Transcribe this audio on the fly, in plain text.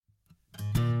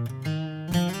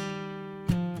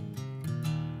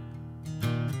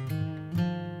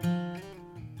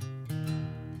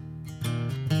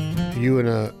Are you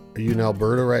in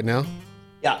Alberta right now?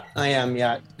 Yeah, I am.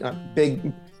 Yeah,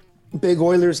 big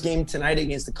Oilers game tonight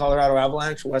against the Colorado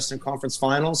Avalanche, Western Conference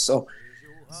Finals. So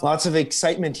lots of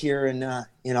excitement here in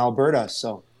Alberta.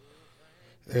 So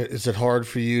Is it hard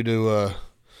for you to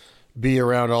be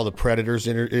around all the Predators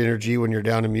energy when you're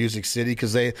down in Music City?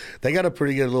 Because they got a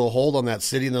pretty good little hold on that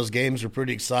city, and those games are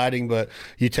pretty exciting. But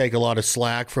you take a lot of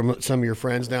slack from some of your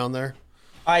friends down there.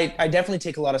 I definitely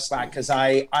take a lot of slack because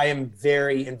I am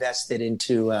very invested in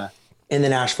the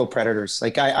Nashville Predators.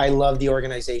 Like I love the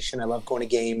organization. I love going to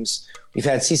games. We've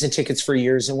had season tickets for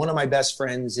years, and one of my best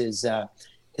friends is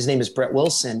his name is Brett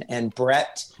Wilson, and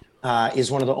Brett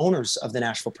is one of the owners of the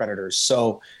Nashville Predators.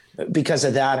 So because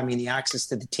of that, I mean, the access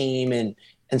to the team and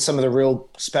some of the real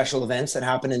special events that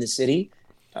happen in the city,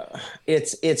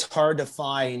 it's hard to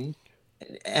find,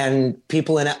 and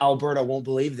people in Alberta won't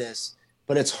believe this,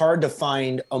 but it's hard to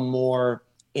find a more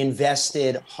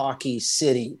invested hockey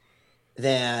city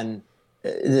than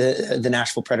the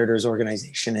Nashville Predators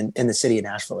organization in the city of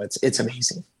Nashville. It's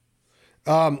amazing.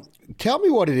 Tell me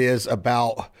what it is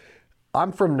about.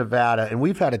 I'm from Nevada, and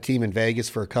we've had a team in Vegas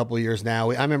for a couple of years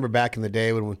now. I remember back in the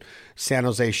day when San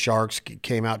Jose Sharks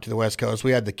came out to the West Coast.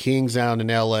 We had the Kings out in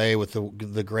L.A. with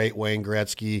the great Wayne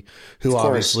Gretzky, who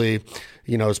obviously,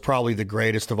 is probably the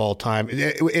greatest of all time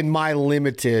in my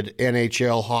limited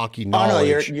NHL hockey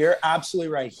knowledge. Oh no, you're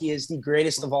absolutely right. He is the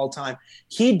greatest of all time.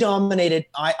 He dominated.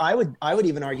 I would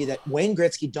even argue that Wayne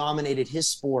Gretzky dominated his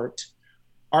sport,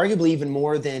 arguably even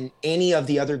more than any of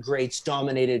the other greats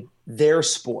dominated their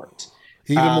sport.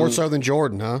 Even more so than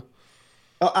Jordan, huh?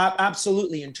 Oh,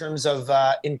 absolutely. In terms of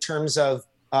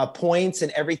points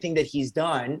and everything that he's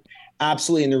done,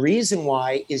 absolutely. And the reason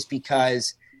why is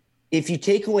because if you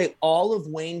take away all of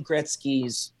Wayne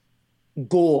Gretzky's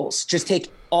goals, just take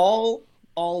all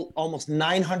almost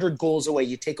 900 goals away,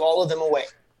 you take all of them away,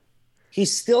 he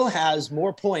still has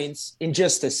more points in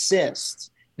just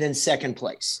assists than second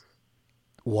place.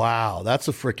 Wow, that's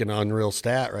a freaking unreal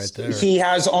stat right there. He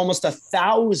has almost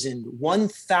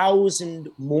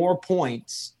 1,000 more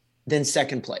points than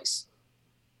second place.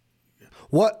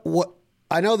 What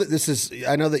I know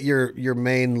that your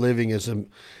main living is a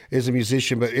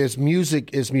musician, but as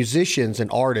musicians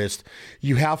and artists,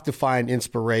 you have to find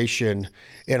inspiration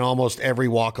in almost every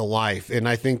walk of life. And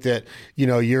I think that,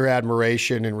 your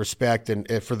admiration and respect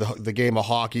and for the game of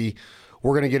hockey.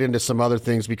 We're going to get into some other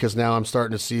things because now I'm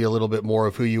starting to see a little bit more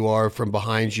of who you are from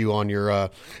behind you on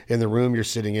your in the room you're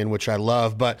sitting in, which I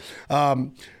love. But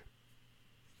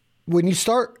when you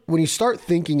start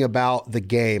thinking about the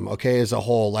game, okay, as a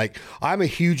whole, like I'm a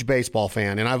huge baseball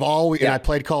fan, and and I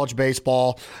played college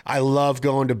baseball. I love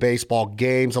going to baseball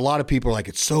games. A lot of people are like,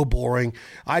 it's so boring.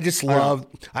 I just love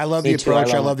the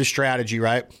approach. I love the strategy,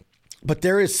 right? But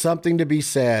there is something to be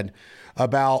said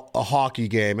about a hockey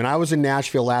game. And I was in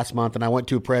Nashville last month, and I went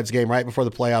to a Preds game right before the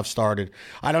playoffs started.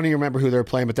 I don't even remember who they were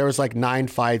playing, but there was like 9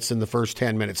 fights in the first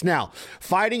 10 minutes. Now,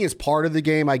 fighting is part of the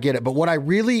game. I get it. But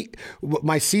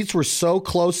my seats were so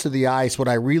close to the ice. What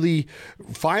I really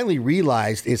finally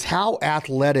realized is how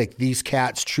athletic these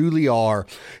cats truly are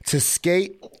to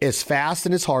skate as fast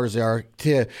and as hard as they are,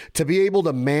 to be able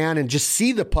to man and just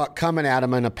see the puck coming at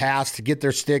them in a pass to get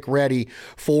their stick ready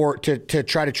to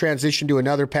try to transition to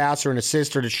another pass or an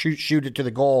assist or to shoot it to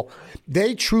the goal.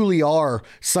 They truly are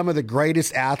some of the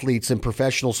greatest athletes in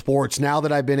professional sports now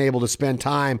that I've been able to spend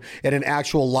time at an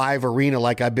actual live arena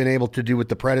like I've been able to do with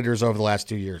the Predators over the last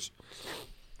 2 years.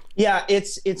 Yeah,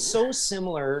 it's so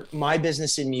similar, my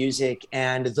business in music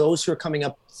and those who are coming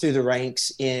up through the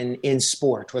ranks in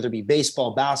sport, whether it be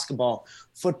baseball, basketball,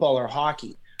 football, or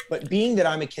hockey. But being that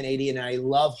I'm a Canadian and I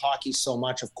love hockey so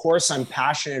much, of course, I'm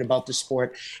passionate about the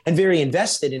sport and very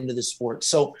invested into the sport.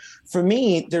 So for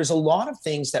me, there's a lot of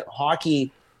things that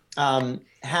hockey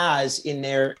has in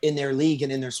their league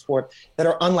and in their sport that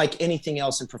are unlike anything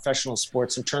else in professional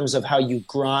sports in terms of how you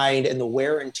grind and the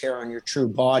wear and tear on your true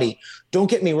body. Don't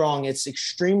get me wrong. It's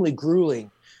extremely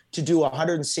grueling to do a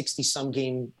 160 some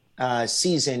game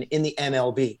season in the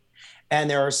MLB. And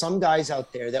there are some guys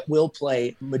out there that will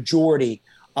play majority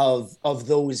of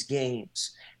those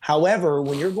games. However,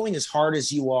 when you're going as hard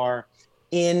as you are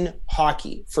in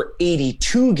hockey for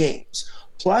 82 games,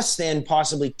 plus then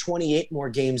possibly 28 more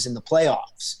games in the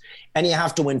playoffs, and you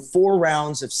have to win 4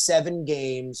 rounds of 7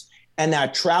 games, and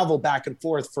that travel back and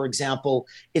forth, for example,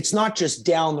 it's not just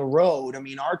down the road. I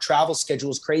mean, our travel schedule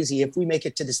is crazy. If we make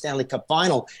it to the Stanley Cup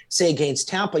final, say against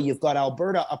Tampa, you've got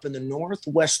Alberta up in the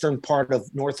northwestern part of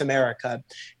North America,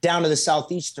 down to the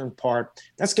southeastern part.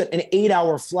 That's got an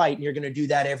 8-hour flight, and you're going to do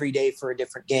that every day for a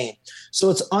different game.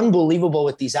 So it's unbelievable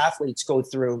what these athletes go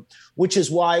through, which is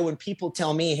why when people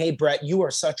tell me, hey, Brett, you are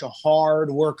such a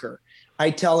hard worker, I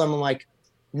tell them, I'm like,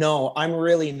 no, I'm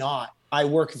really not. I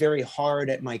work very hard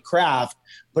at my craft.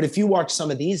 But if you watch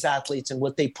some of these athletes and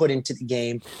what they put into the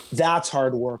game, that's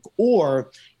hard work.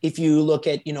 Or if you look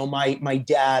at, my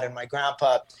dad and my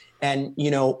grandpa, and,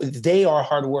 they are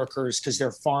hard workers because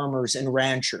they're farmers and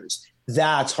ranchers.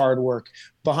 That's hard work.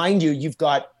 Behind you, you've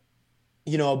got,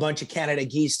 a bunch of Canada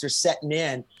geese. They're setting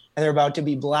in and they're about to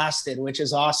be blasted, which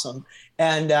is awesome.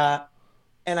 And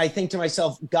I think to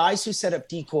myself, guys who set up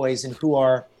decoys and who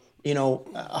are,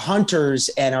 hunters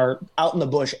and are out in the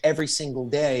bush every single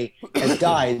day as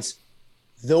guides,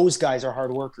 those guys are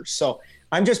hard workers. So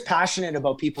I'm just passionate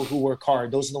about people who work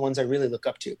hard. Those are the ones I really look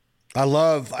up to. I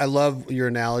love your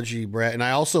analogy, Brett. And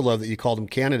I also love that you called them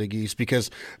Canada geese,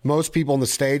 because most people in the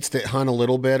States that hunt a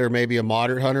little bit or maybe a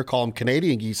moderate hunter call them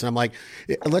Canadian geese. And I'm like,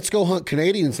 let's go hunt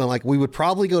Canadians. And I'm like, we would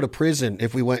probably go to prison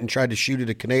if we went and tried to shoot at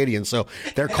a Canadian. So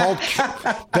they're called,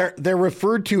 they're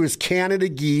referred to as Canada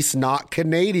geese, not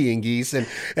Canadian geese. And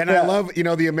I love,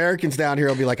 the Americans down here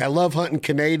will be like, I love hunting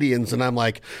Canadians. And I'm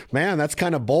like, man, that's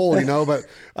kind of bold, but,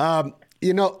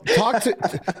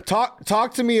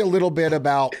 talk to me a little bit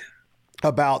about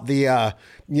the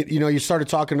you started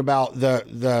talking about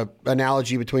the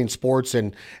analogy between sports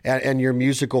and your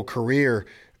musical career.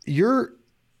 Your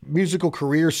musical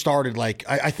career started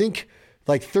I think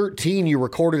 13. You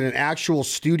recorded an actual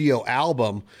studio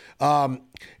album.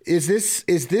 Is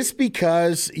this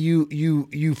because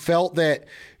you felt that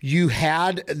you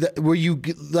had were you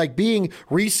like being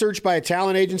researched by a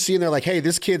talent agency and they're like, hey,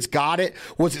 this kid's got it?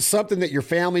 Was it something that your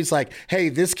family's like, hey,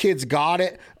 this kid's got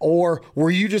it? Or were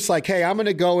you just like, hey, I'm going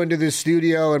to go into this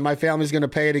studio and my family's going to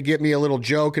pay to get me a little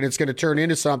joke and it's going to turn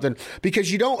into something?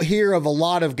 Because you don't hear of a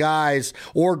lot of guys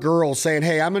or girls saying,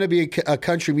 hey, I'm going to be a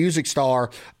country music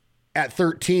star at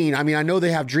 13. I mean, I know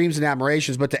they have dreams and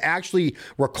admirations, but to actually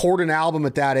record an album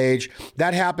at that age,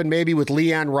 that happened maybe with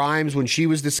LeAnn Rimes when she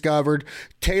was discovered.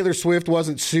 Taylor Swift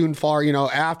wasn't soon far,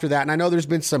 after that. And I know there's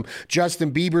been some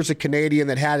Justin Bieber's a Canadian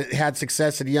that had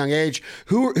success at a young age.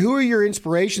 Who are your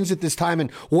inspirations at this time, and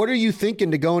what are you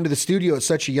thinking to go into the studio at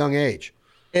such a young age?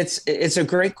 It's a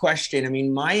great question. I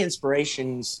mean, my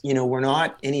inspirations, were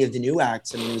not any of the new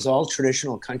acts. I mean, it was all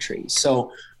traditional country.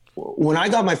 So when I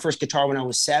got my first guitar when I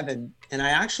was 7, and I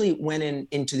actually went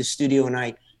into the studio and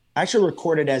I actually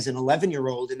recorded as an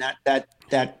 11-year-old, and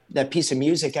that piece of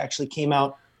music actually came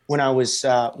out when I was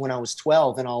 12,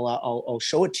 and I'll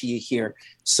show it to you here.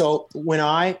 So when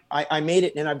I made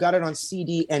it, and I've got it on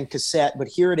CD and cassette, but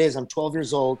here it is. I'm 12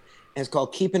 years old, and it's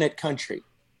called "Keeping It Country,"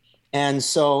 and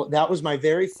so that was my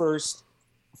very first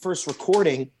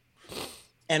recording.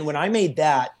 And when I made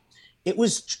that, it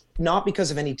was not because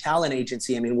of any talent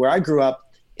agency. I mean, where I grew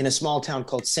up in a small town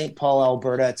called St. Paul,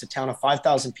 Alberta, it's a town of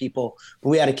 5,000 people.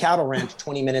 We had a cattle ranch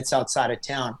 20 minutes outside of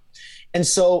town. And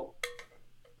so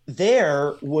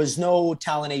there was no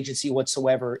talent agency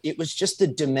whatsoever. It was just a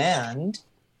demand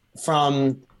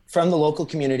from the local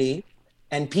community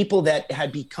and people that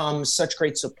had become such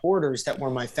great supporters that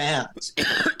were my fans.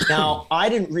 Now, I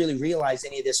didn't really realize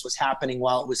any of this was happening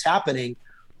while it was happening,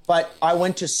 but I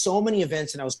went to so many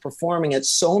events and I was performing at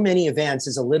so many events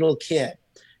as a little kid,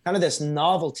 kind of this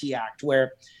novelty act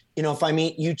where, if I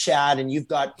meet you, Chad, and you've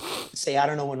got, say, I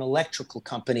don't know, an electrical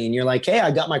company, and you're like, hey, I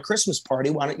got my Christmas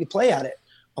party. Why don't you play at it?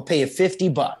 I'll pay you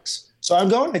 $50. So I'm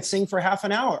going, I'd sing for half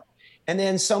an hour. And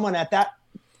then someone at that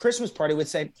Christmas party would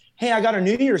say, hey, I got a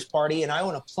New Year's party and I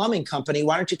own a plumbing company.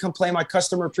 Why don't you come play my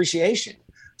customer appreciation?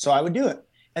 So I would do it.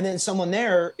 And then someone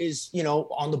there is,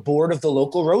 on the board of the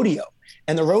local rodeo.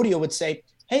 And the rodeo would say,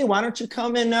 hey, why don't you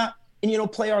come and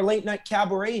play our late night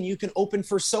cabaret and you can open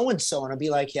for so-and-so. And I'd be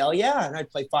like, hell yeah. And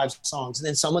I'd play 5 songs. And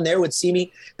then someone there would see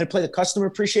me and play the customer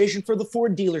appreciation for the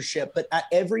Ford dealership. But at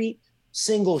every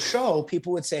single show,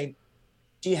 people would say,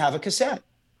 do you have a cassette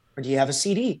or do you have a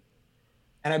CD?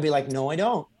 And I'd be like, no, I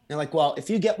don't. And they're like, well, if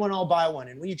you get one, I'll buy one.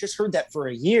 And we just heard that for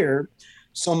a year.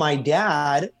 So my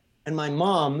dad and my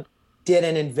mom did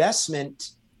an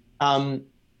investment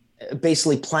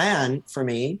basically plan for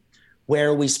me,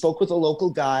 where we spoke with a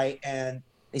local guy and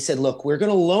they said, look, we're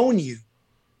going to loan you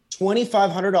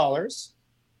 $2,500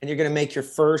 and you're going to make your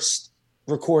first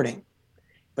recording,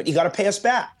 but you got to pay us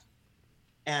back.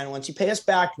 And once you pay us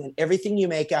back, then everything you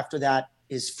make after that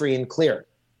is free and clear.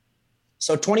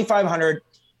 So $2,500,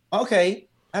 okay,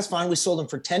 that's fine. We sold them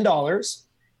for $10.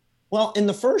 Well, in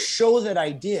the first show that I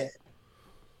did,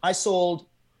 I sold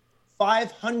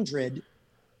 500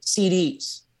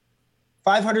 CDs.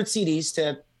 500 CDs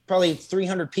to probably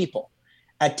 300 people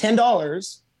at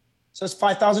 $10. So it's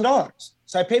 $5,000.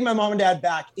 So I paid my mom and dad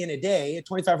back in a day at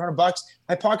 $2,500.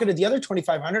 I pocketed the other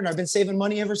 $2,500 and I've been saving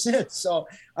money ever since. So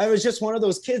I was just one of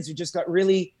those kids who just got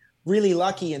really really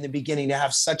lucky in the beginning to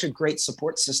have such a great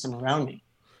support system around me.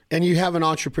 And you have an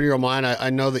entrepreneurial mind. I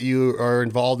know that you are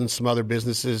involved in some other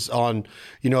businesses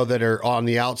that are on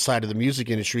the outside of the music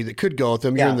industry that could go with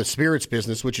them. You're in the spirits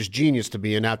business, which is genius to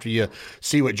be in after you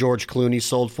see what George Clooney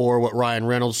sold for, what Ryan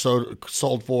Reynolds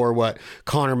sold for, what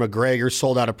Conor McGregor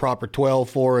sold out of Proper 12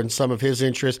 for, and some of his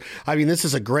interests. I mean, this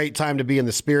is a great time to be in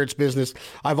the spirits business.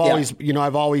 I'm going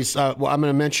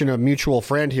to mention a mutual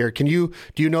friend here. Do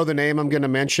you know the name I'm going to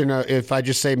mention if I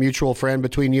just say mutual friend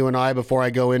between you and I before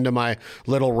I go into my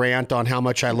little rant on how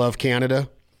much I love Canada?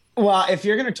 Well, if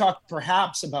you're going to talk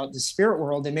perhaps about the spirit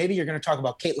world, then maybe you're going to talk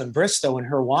about Caitlin Bristow and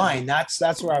her wine. That's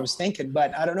where I was thinking,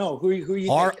 but I don't know. Who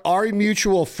you our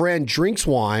mutual friend drinks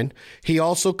wine. He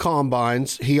also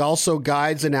combines. He also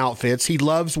guides and outfits. He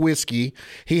loves whiskey.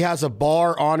 He has a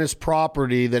bar on his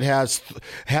property that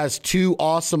has 2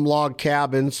 awesome log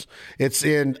cabins. It's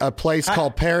in a place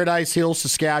called Paradise Hill,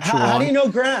 Saskatchewan. How do you know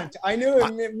Grant? I knew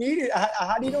him immediately.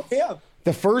 How do you know him?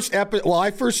 The first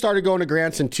I first started going to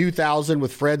Grant's in 2000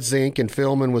 with Fred Zink and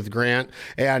filming with Grant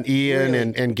and Ian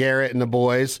and Garrett and the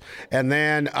boys. And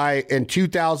then in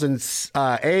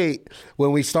 2008,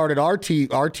 when we started our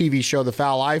TV show, The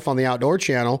Foul Life on the Outdoor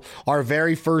Channel, our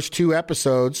very first 2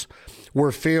 episodes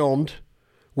were filmed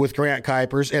with Grant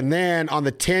Kuipers. And then on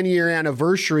the 10-year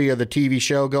anniversary of the TV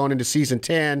show, going into season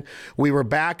 10, we were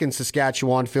back in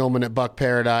Saskatchewan filming at Buck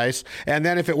Paradise. And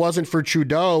then if it wasn't for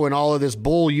Trudeau and all of this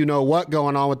bull,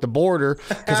 going on with the border,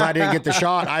 because I didn't get the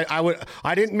shot,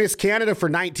 I didn't miss Canada for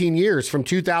 19 years, from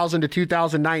 2000 to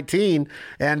 2019.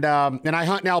 And I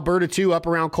hunt in Alberta too, up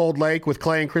around Cold Lake with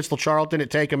Clay and Crystal Charlton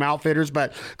at Take 'Em Outfitters.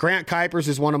 But Grant Kuipers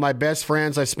is one of my best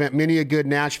friends. I spent many a good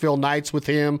Nashville nights with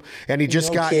him, and he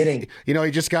just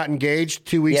got engaged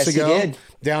 2 weeks ago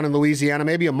down in Louisiana,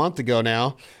 maybe a month ago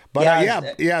now. But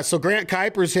so Grant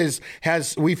Kuipers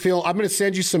I'm going to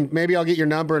send you some, maybe I'll get your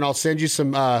number and I'll send you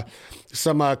some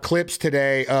clips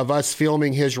today of us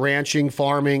filming his ranching,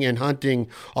 farming, and hunting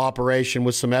operation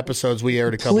with some episodes we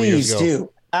aired a couple years ago. Please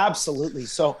do. Absolutely.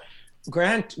 So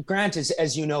Grant is,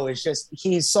 as you know,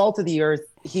 he's salt of the earth.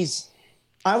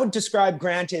 I would describe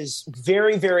Grant as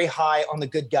very, very high on the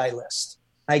good guy list.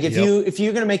 Like if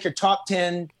you're going to make your top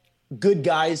 10 good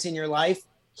guys in your life,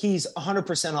 he's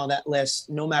 100% on that list,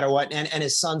 no matter what. And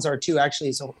his sons are too, actually,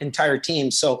 his entire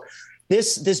team. So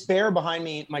this bear behind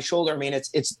me, my shoulder, I mean,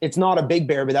 it's not a big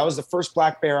bear, but that was the first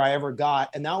black bear I ever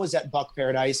got. And that was at Buck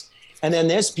Paradise. And then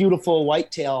this beautiful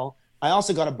whitetail, I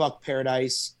also got a Buck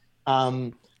Paradise.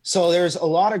 So there's a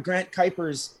lot of Grant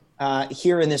Kuipers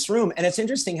here in this room. And it's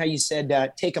interesting how you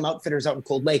said Take 'Em Outfitters out in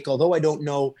Cold Lake, although I don't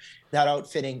know that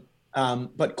outfitting.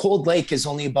 But Cold Lake is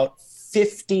only about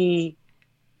 50.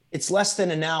 It's less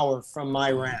than an hour from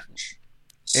my ranch.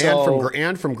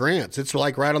 And from Grant's. It's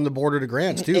like right on the border to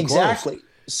Grant's too. Exactly. Close.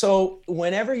 So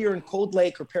whenever you're in Cold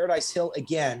Lake or Paradise Hill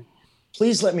again,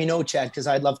 please let me know, Chad, because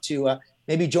I'd love to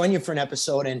maybe join you for an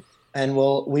episode and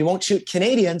we won't shoot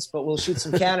Canadians, but we'll shoot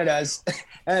some Canadas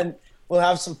and we'll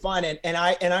have some fun. And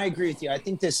I agree with you. I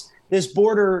think this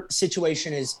border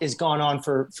situation is gone on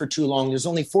for too long. There's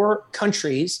only 4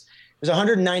 countries. There's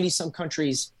 190 some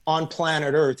countries on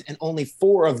planet Earth, and only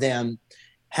 4 of them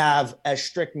have as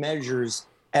strict measures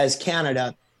as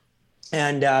Canada.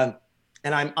 And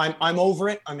I'm over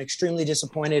it. I'm extremely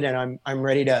disappointed, and I'm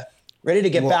ready to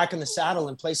get back in the saddle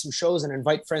and play some shows and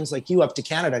invite friends like you up to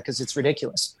Canada, because it's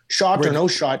ridiculous. Shot or no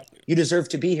shot, you deserve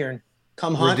to be here and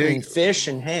come hunt and fish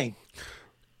and hang.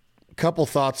 Couple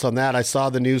thoughts on that. I saw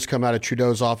the news come out of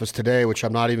Trudeau's office today, which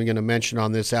I'm not even going to mention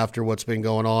on this after what's been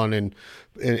going on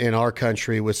in our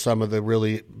country with some of the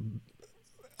really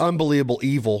unbelievable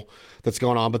evil that's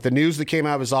going on. But the news that came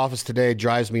out of his office today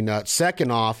drives me nuts.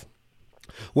 Second off,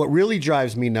 what really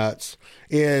drives me nuts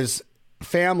is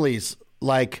families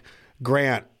like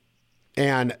Grant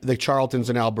and the Charltons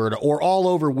in Alberta, or all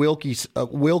over Wilkie,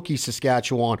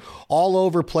 Saskatchewan, all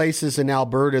over places in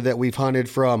Alberta that we've hunted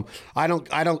from. I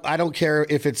don't care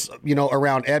if it's,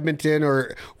 around Edmonton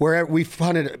or wherever. We've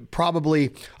hunted probably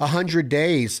 100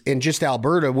 days in just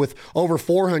Alberta, with over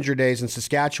 400 days in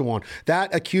Saskatchewan.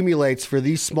 That accumulates for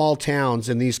these small towns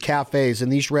and these cafes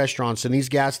and these restaurants and these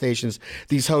gas stations,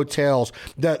 these hotels.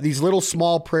 These little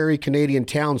small prairie Canadian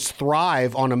towns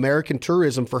thrive on American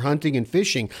tourism for hunting and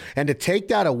fishing. And to take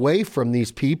that away from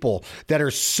these people that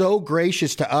are so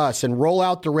gracious to us and roll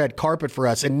out the red carpet for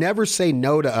us and never say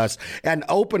no to us and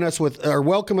welcome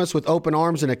us with open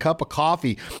arms and a cup of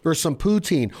coffee or some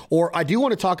poutine. Or I do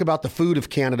want to talk about the food of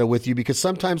Canada with you, because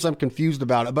sometimes I'm confused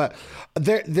about it, but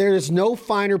there is no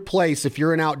finer place if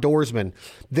you're an outdoorsman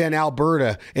than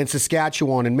Alberta and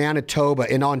Saskatchewan and Manitoba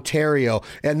and Ontario.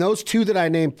 And those 2 that I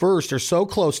named first are so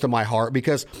close to my heart,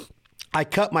 because I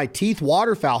cut my teeth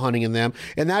waterfowl hunting in them,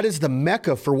 and that is the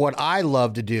mecca for what I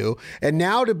love to do. And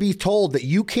now to be told that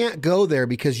you can't go there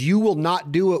because you will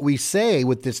not do what we say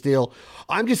with this deal,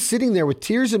 I'm just sitting there with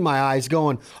tears in my eyes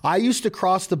going, I used to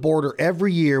cross the border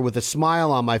every year with a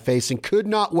smile on my face and could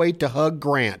not wait to hug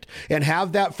Grant and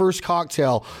have that first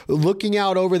cocktail looking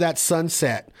out over that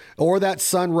sunset or that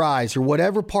sunrise or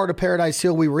whatever part of Paradise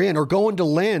Hill we were in, or going to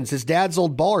Len's, his dad's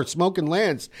old bar, smoking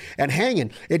Len's and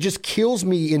hanging. It just kills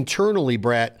me internally,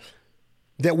 Brett,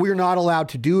 that we're not allowed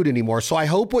to do it anymore. So I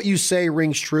hope what you say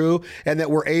rings true and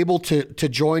that we're able to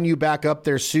join you back up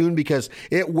there soon, because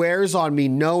it wears on me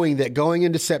knowing that going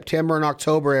into September and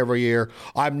October every year,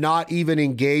 I'm not even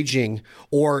engaging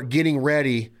or getting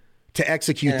ready to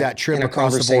execute that trip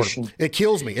across the border. It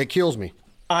kills me. It kills me.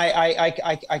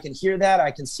 I can hear that.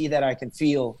 I can see that. I can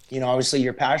feel, obviously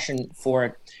your passion for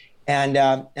it. And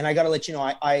I got to let you know,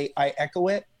 I echo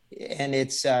it, and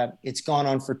it's gone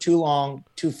on for too long,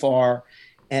 too far.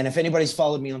 And if anybody's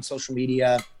followed me on social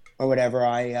media or whatever,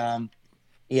 I'm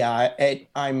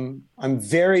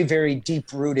very, very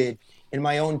deep rooted in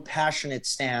my own passionate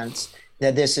stance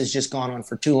that this has just gone on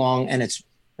for too long, and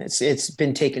it's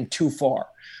been taken too far.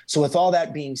 So with all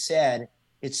that being said,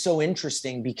 it's so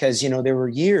interesting because, there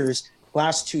were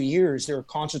last 2 years, there were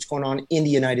concerts going on in the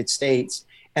United States,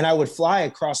 and I would fly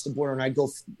across the border and I'd go,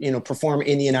 perform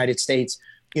in the United States,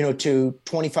 to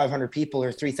 2,500 people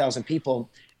or 3,000 people.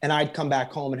 And I'd come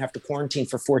back home and have to quarantine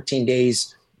for 14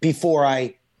 days before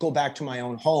I go back to my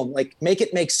own home. Like, make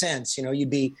it make sense.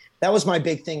 That was my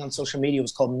big thing on social media,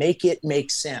 was called Make It Make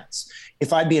Sense.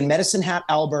 If I'd be in Medicine Hat,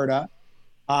 Alberta,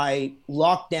 I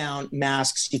lock down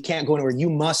masks. You can't go anywhere. You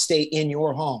must stay in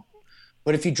your home.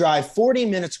 But if you drive 40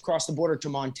 minutes across the border to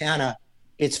Montana,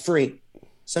 it's free.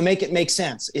 So make it make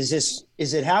sense. Is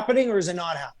it happening or is it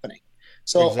not happening?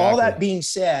 So exactly. All that being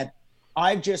said,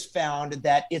 I've just found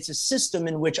that it's a system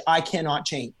in which I cannot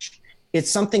change. It's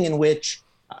something in which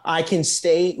I can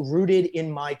stay rooted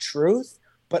in my truth,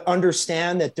 but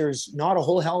understand that there's not a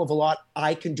whole hell of a lot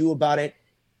I can do about it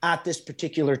at this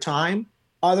particular time,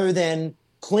 other than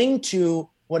cling to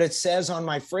what it says on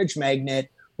my fridge magnet,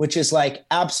 which is like,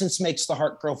 absence makes the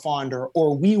heart grow fonder,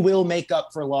 or we will make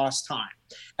up for lost time.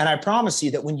 And I promise you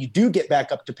that when you do get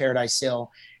back up to Paradise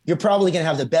Hill, you're probably going to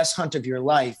have the best hunt of your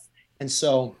life.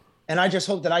 And I just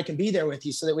hope that I can be there with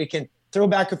you so that we can throw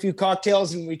back a few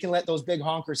cocktails and we can let those big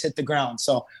honkers hit the ground.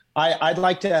 So I'd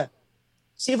like to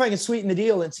see if I can sweeten the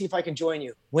deal and see if I can join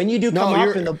you when you do come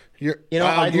up.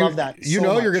 I'd love that. You're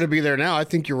going to be there now. I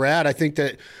think you're rad. I think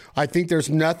there's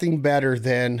nothing better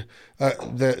than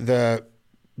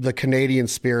the Canadian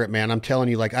spirit, man. I'm telling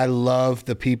you, I love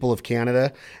the people of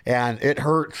Canada, and it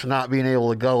hurts not being able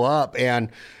to go up.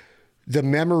 And the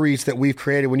memories that we've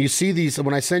created, when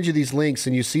I send you these links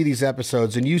and you see these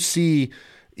episodes and you see,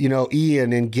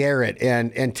 Ian and Garrett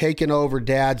and taking over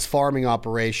Dad's farming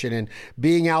operation and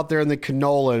being out there in the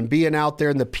canola and being out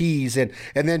there in the peas and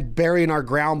then burying our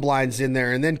ground blinds in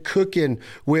there and then cooking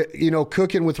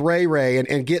with Ray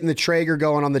and getting the Traeger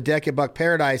going on the deck at Buck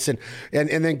Paradise and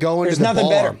then going There's to the nothing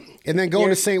bar. Better. And then going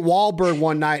to St. Walburg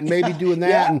one night and maybe doing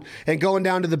that and going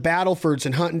down to the Battlefords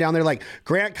and hunting down there.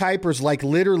 Grant Kuipers,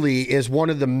 literally is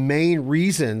one of the main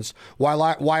reasons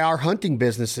why our hunting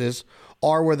businesses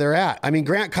are where they're at. I mean,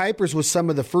 Grant Kuipers was some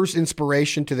of the first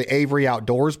inspiration to the Avery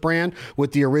Outdoors brand,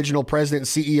 with the original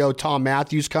president and CEO, Tom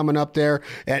Matthews, coming up there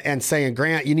and saying,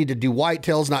 Grant, you need to do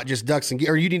whitetails, not just ducks and geese,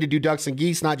 or you need to do ducks and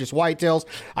geese, not just whitetails.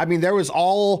 I mean, Grant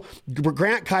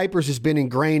Kuipers has been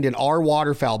ingrained in our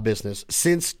waterfowl business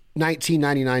since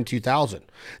 1999, 2000.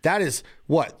 That is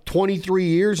 23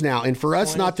 years now. And for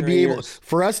us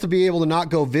to be able to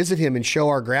not go visit him and show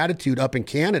our gratitude up in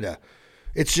Canada,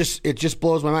 it just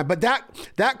blows my mind. But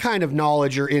that kind of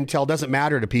knowledge or intel doesn't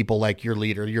matter to people like your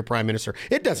leader, your prime minister.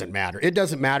 It doesn't matter. It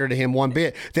doesn't matter to him one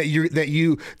bit that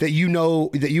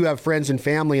you have friends and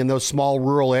family in those small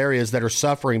rural areas that are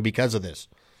suffering because of this.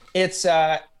 It's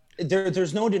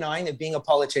there's no denying that being a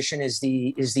politician is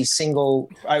the single,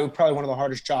 probably one of the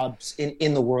hardest jobs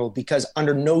in the world, because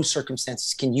under no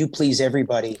circumstances can you please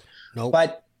everybody. Nope.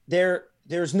 But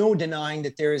there's no denying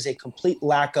that there is a complete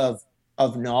lack of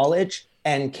knowledge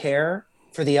and care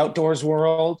for the outdoors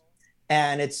world.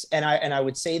 And I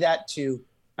would say that to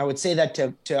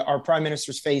our prime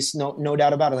minister's face, no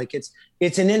doubt about it.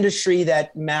 It's an industry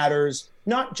that matters,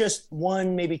 not just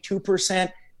 1%, maybe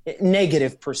 2%,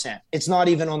 -%. It's not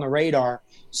even on the radar.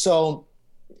 So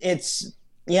it's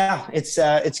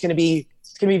going to be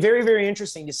very, very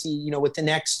interesting to see, what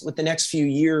the next few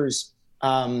years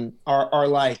are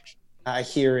like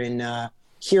here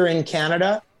in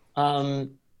Canada.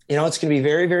 It's going to be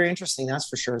very, very interesting. That's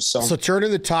for sure. So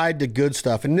turning the tide to good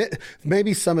stuff. And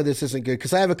maybe some of this isn't good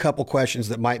because I have a couple questions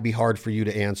that might be hard for you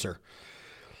to answer.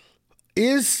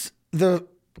 Is the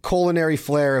culinary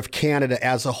flair of Canada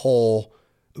as a whole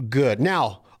good?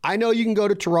 Now, I know you can go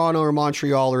to Toronto or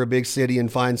Montreal or a big city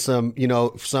and find some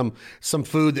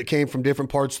food that came from different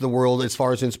parts of the world as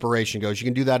far as inspiration goes. You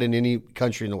can do that in any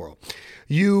country in the world.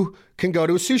 You can go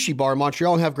to a sushi bar in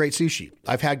Montreal and have great sushi.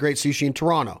 I've had great sushi in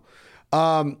Toronto.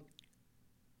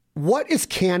 What is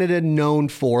Canada known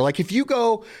for? Like if you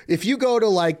go to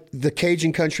like the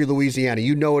Cajun country, Louisiana,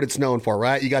 you know what it's known for,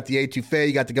 right? You got the étouffée,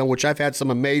 you got the gun, which I've had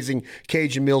some amazing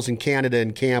Cajun meals in Canada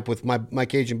in camp with my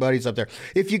Cajun buddies up there.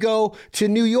 If you go to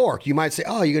New York, you might say,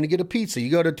 oh, you're going to get a pizza.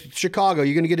 You go to Chicago,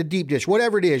 you're going to get a deep dish,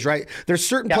 whatever it is, right? There's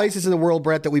certain places in the world,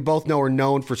 Brett, that we both know are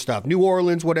known for stuff. New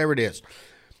Orleans, whatever it is.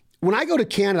 When I go to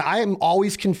Canada, I am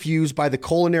always confused by the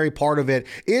culinary part of it.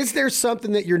 Is there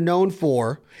something that you're known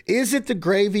for? Is it the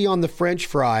gravy on the French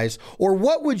fries? Or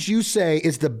what would you say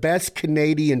is the best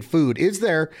Canadian food? Is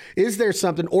there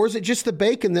something, or is it just the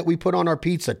bacon that we put on our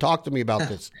pizza? Talk to me about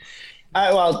this.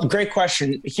 Well, great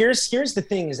question. Here's the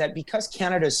thing is that because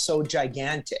Canada is so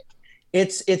gigantic,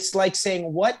 it's like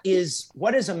saying, what is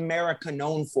America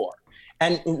known for?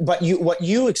 But what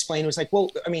you explained was like, well,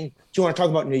 I mean, do you want to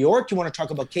talk about New York? Do you want to talk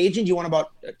about Cajun? Do you want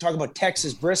to talk about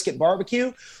Texas brisket barbecue?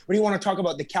 Or do you want to talk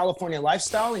about the California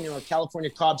lifestyle and, a California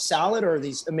Cobb salad or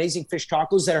these amazing fish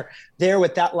tacos that are there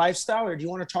with that lifestyle? Or do you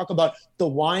want to talk about the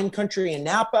wine country in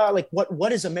Napa? Like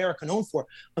what is America known for?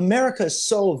 America is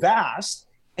so vast,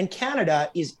 and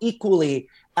Canada is equally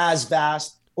as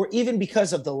vast, or even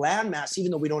because of the landmass,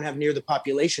 even though we don't have near the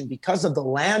population, because of the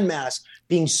landmass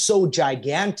being so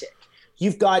gigantic.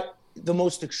 You've got the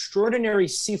most extraordinary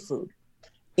seafood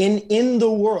in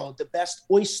the world, the best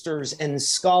oysters and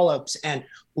scallops and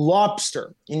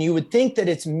lobster. And you would think that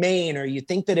it's Maine, or you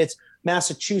think that it's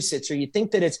Massachusetts, or you think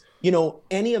that it's,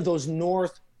 any of those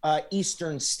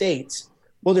northeastern states.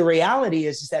 Well, the reality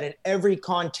is that in every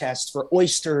contest for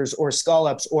oysters or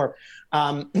scallops or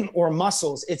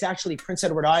mussels, it's actually Prince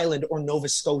Edward Island or Nova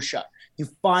Scotia. You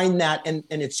find that, and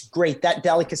it's great. That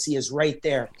delicacy is right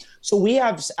there. So we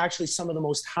have actually some of the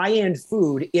most high-end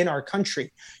food in our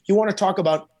country. You want to talk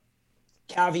about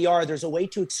caviar. There's a way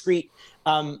to excrete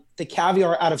the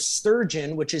caviar out of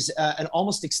sturgeon, which is an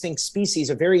almost extinct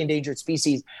species, a very endangered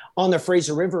species on the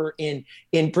Fraser River in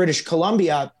British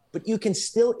Columbia. But you can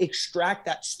still extract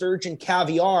that sturgeon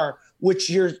caviar, which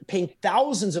you're paying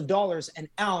thousands of dollars an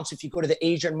ounce if you go to the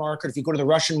Asian market, if you go to the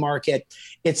Russian market,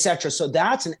 et cetera. So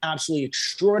that's an absolutely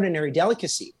extraordinary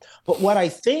delicacy. But what I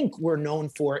think we're known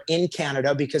for in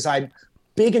Canada, because I'm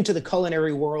big into the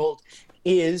culinary world,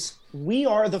 is we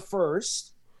are the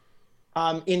first,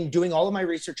 in doing all of my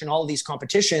research and all of these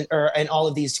and all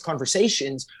of these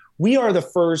conversations, we are the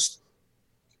first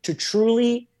to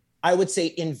truly, I would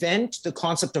say, invent the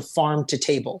concept of farm to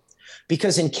table.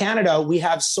 Because in Canada, we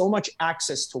have so much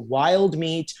access to wild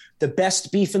meat, the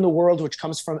best beef in the world, which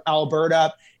comes from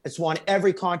Alberta. It's won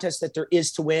every contest that there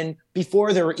is to win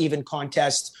before there were even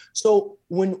contests. So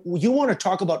when you want to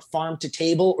talk about farm to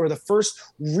table, or the first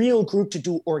real group to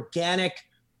do organic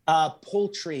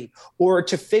poultry, or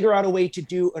to figure out a way to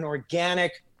do an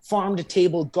organic farm to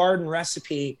table garden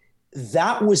recipe,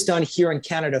 that was done here in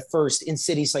Canada first, in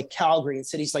cities like Calgary, in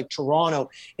cities like Toronto,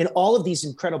 in all of these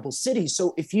incredible cities.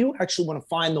 So if you actually want to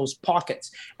find those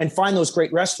pockets and find those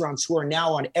great restaurants who are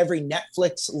now on every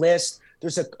Netflix list,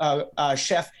 there's a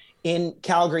chef in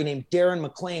Calgary named Darren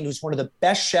McLean, who's one of the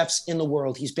best chefs in the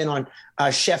world. He's been on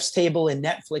Chef's Table in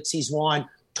Netflix. He's won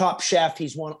Top Chef.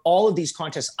 He's won all of these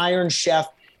contests, Iron Chef,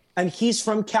 and he's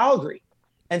from Calgary.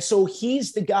 And so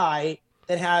he's the guy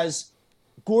that has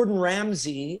Gordon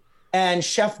Ramsay and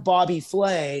Chef Bobby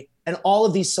Flay and all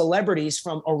of these celebrities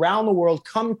from around the world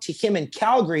come to him in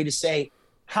Calgary to say,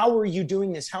 how are you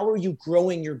doing this? How are you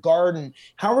growing your garden?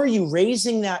 How are you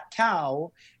raising that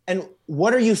cow? And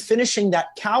what are you finishing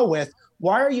that cow with?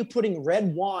 Why are you putting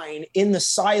red wine in the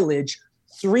silage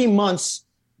 3 months,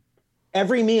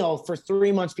 every meal for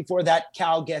 3 months before that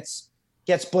cow gets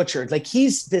butchered? Like,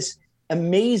 he's this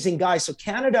amazing guy. So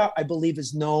Canada, I believe,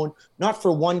 is known not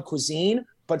for one cuisine,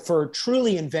 but for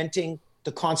truly inventing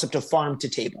the concept of farm to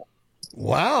table.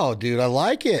 Wow, dude, I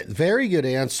like it. Very good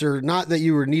answer. Not that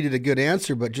you needed a good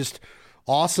answer, but just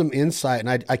awesome insight.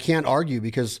 And I can't argue,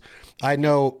 because I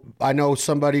know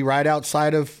somebody right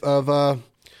outside of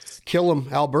Killam,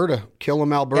 Alberta,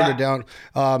 yeah, down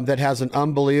that has an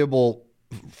unbelievable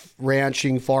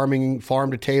ranching, farming,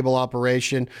 farm to table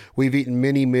operation. We've eaten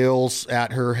many meals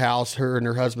at her house, her and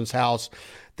her husband's house,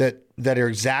 that are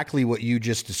exactly what you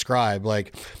just described.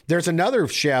 Like, there's another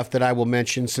chef that I will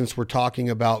mention since we're talking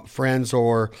about friends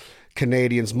or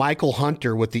Canadians, Michael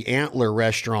Hunter with the Antler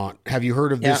restaurant. Have you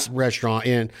heard of this restaurant?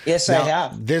 Yes, I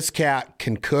have. This cat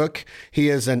can cook. He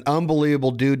is an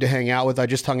unbelievable dude to hang out with. I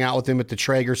just hung out with him at the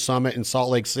Traeger Summit in Salt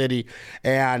Lake City,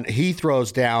 and he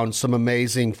throws down some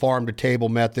amazing farm to table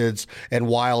methods and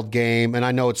wild game. And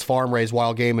I know it's farm raised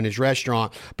wild game in his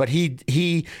restaurant, but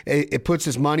it puts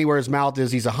his money where his mouth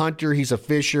is. He's a hunter. He's a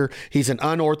fisher. He's an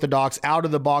unorthodox, out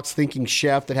of the box thinking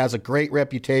chef that has a great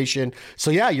reputation.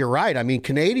 So yeah, you're right. I mean,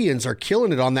 Canadians are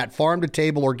killing it on that farm to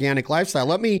table organic lifestyle.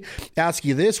 Let me ask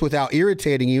you this without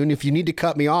irritating you, and if you need to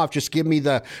cut me off, just give me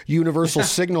the universal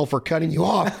signal for cutting you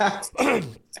off.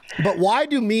 But why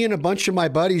do me and a bunch of my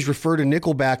buddies refer to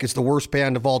Nickelback as the worst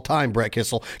band of all time, Brett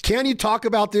Kissel? Can you talk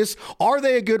about this? Are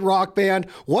they a good rock band?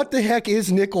 What the heck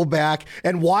is Nickelback?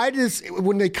 And why does,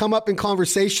 when they come up in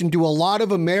conversation, do a lot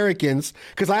of Americans,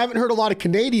 because I haven't heard a lot of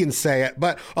Canadians say it,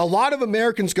 but a lot of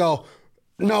Americans go,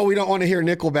 no, we don't want to hear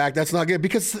Nickelback. That's not good.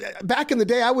 Because back in the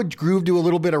day, I would groove to a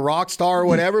little bit of Rockstar or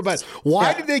whatever. But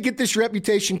why did they get this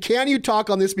reputation? Can you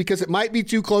talk on this? Because it might be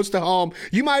too close to home.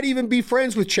 You might even be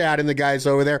friends with Chad and the guys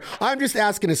over there. I'm just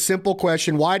asking a simple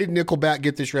question. Why did Nickelback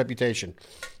get this reputation?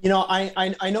 You know,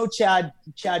 I know Chad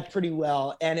pretty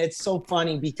well. And it's so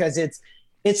funny because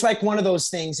it's like one of those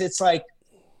things. It's like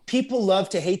people love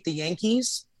to hate the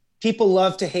Yankees. People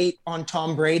love to hate on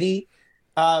Tom Brady.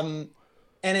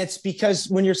 And it's because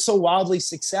when you're so wildly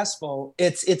successful,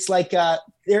 it's like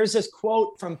there's this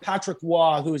quote from Patrick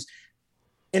Waugh, who's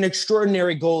an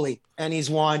extraordinary goalie, and he's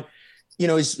won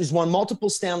multiple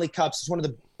Stanley Cups. He's one of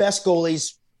the best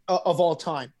goalies of all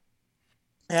time.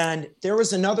 And there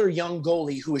was another young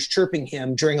goalie who was chirping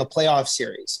him during a playoff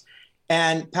series.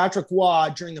 And Patrick Waugh,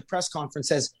 during the press conference,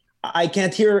 says, I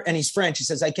can't hear, and he's French. He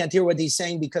says, I can't hear what he's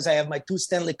saying because I have my 2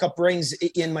 Stanley Cup rings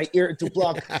in my ear to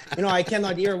block. I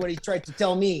cannot hear what he tried to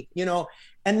tell me,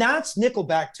 and that's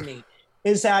Nickelback to me,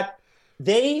 is that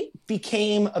they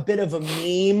became a bit of a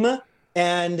meme,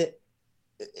 and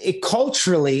it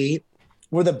culturally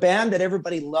were the band that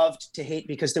everybody loved to hate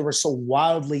because they were so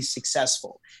wildly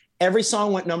successful. Every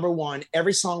song went number one.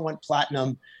 Every song went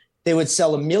platinum. They would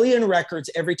sell 1 million records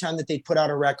every time that they put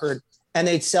out a record. And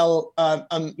they'd sell,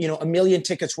 1 million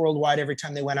tickets worldwide every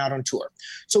time they went out on tour.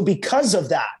 So because of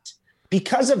that,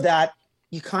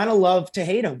 you kind of love to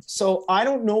hate them. So I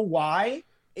don't know why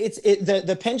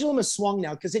the pendulum has swung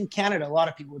now, because in Canada, a lot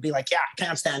of people would be like, yeah,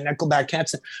 can't stand Nickelback, can't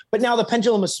stand. But now the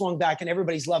pendulum has swung back and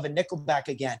everybody's loving Nickelback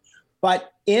again.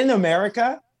 But in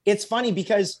America, it's funny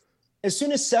because as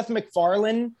soon as Seth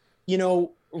MacFarlane,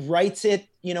 writes it,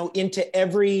 into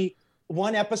every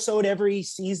one episode every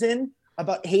season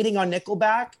about hating on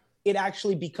Nickelback, it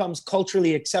actually becomes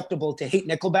culturally acceptable to hate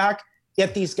Nickelback.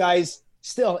 Yet these guys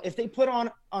still, if they put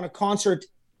on a concert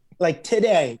like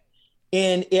today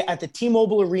at the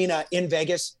T-Mobile Arena in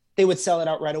Vegas, they would sell it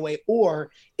out right away. Or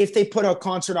if they put a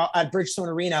concert at Bridgestone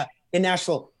Arena in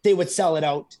Nashville, they would sell it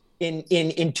out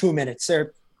in 2 minutes.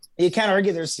 You can't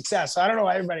argue their success. So I don't know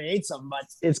why everybody hates them, but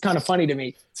it's kind of funny to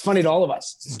me. It's funny to all of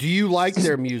us. Do you like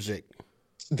their music?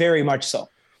 Very much so.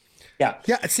 Yeah.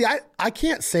 Yeah. See, I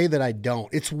can't say that I don't.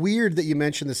 It's weird that you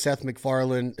mentioned the Seth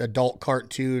MacFarlane adult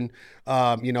cartoon,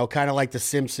 kind of like The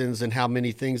Simpsons, and how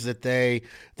many things that they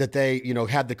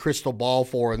had the crystal ball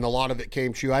for, and a lot of it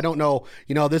came true. I don't know,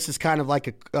 this is kind of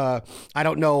like I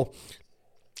don't know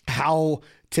how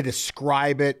to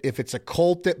describe it, if it's a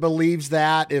cult that believes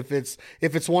that, if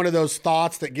it's one of those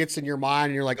thoughts that gets in your mind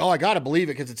and you're like, oh, I got to believe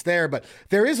it because it's there. But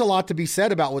there is a lot to be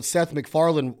said about what Seth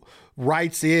MacFarlane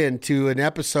writes into an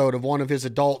episode of one of his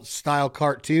adult style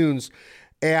cartoons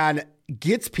and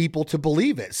gets people to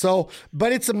believe it. So,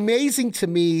 but it's amazing to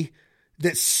me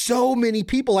that so many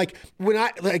people, I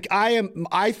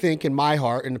think in my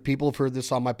heart, and people have heard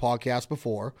this on my podcast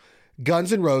before,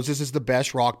 Guns N' Roses is the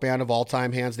best rock band of all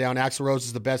time, hands down. Axl Rose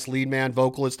is the best lead man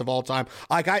vocalist of all time.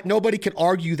 Nobody can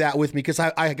argue that with me because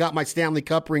I got my Stanley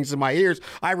Cup rings in my ears.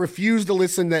 I refuse to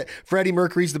listen that Freddie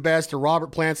Mercury's the best or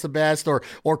Robert Plant's the best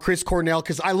or Chris Cornell,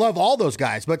 because I love all those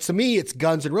guys. But to me, it's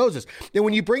Guns N' Roses. And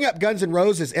when you bring up Guns N'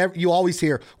 Roses, you always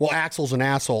hear, well, Axl's an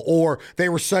asshole, or they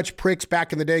were such pricks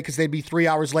back in the day because they'd be 3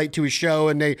 hours late to his show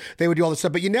and they would do all this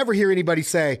stuff. But you never hear anybody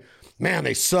say, man,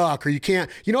 they suck, or you can't,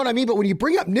 you know what I mean? But when you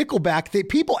bring up Nickelback,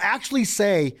 people actually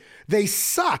say they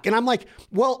suck. And I'm like,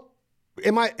 well,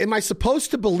 am I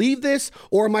supposed to believe this,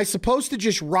 or am I supposed to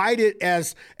just write it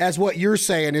as what you're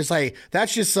saying is like,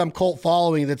 that's just some cult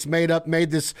following that's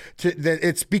that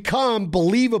it's become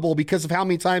believable because of how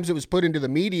many times it was put into the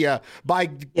media by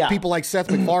people like Seth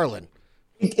MacFarlane.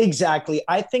 Exactly.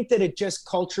 I think that it just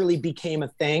culturally became a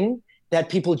thing. that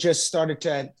people just started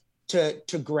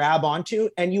to grab onto.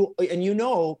 And you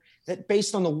know that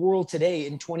based on the world today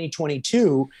in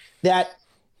 2022, that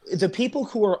the people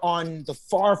who are on the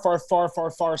far, far, far,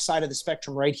 far, far side of the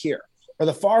spectrum right here, or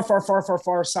the far, far, far, far,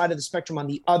 far side of the spectrum on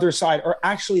the other side, are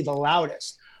actually the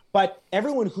loudest. But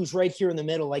everyone who's right here in the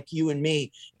middle, like you and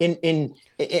me, in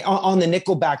on the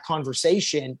Nickelback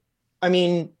conversation, I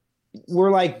mean,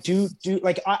 we're like,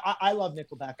 like I love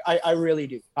Nickelback, I really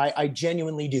do, I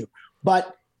genuinely do.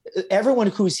 But everyone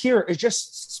who's here is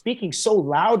just speaking so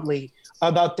loudly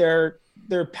about their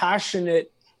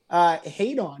passionate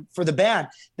hate on for the band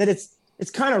that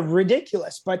it's kind of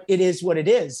ridiculous, but it is what it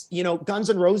is. You know, Guns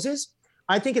N' Roses,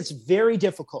 I think it's very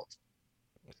difficult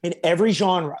in every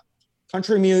genre,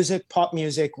 country music, pop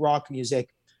music, rock music,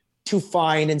 to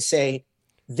find and say,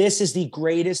 this is the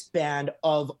greatest band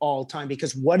of all time.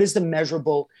 Because what is the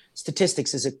measurable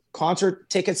statistics? Is it concert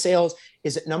ticket sales?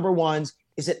 Is it number ones?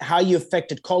 Is it how you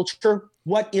affected culture?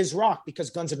 What is rock? Because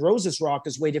Guns N' Roses rock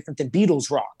is way different than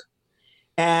Beatles rock.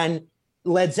 And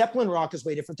Led Zeppelin rock is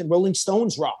way different than Rolling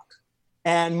Stones rock.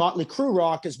 And Motley Crue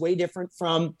rock is way different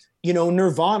from, you know,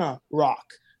 Nirvana rock.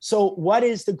 So what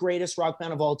is the greatest rock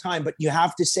band of all time? But you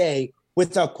have to say,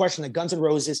 without question, that Guns N'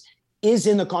 Roses is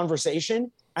in the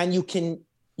conversation, and you can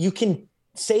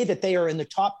say that they are in the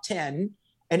top 10,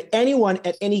 and anyone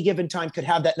at any given time could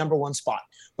have that number one spot.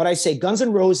 But I say Guns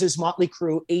N' Roses, Motley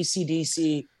Crue,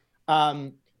 AC/DC,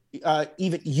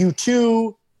 even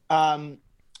U2,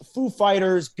 Foo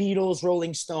Fighters, Beatles,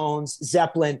 Rolling Stones,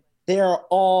 Zeppelin, they are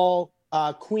all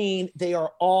Queen. They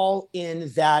are all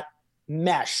in that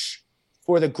mesh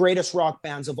for the greatest rock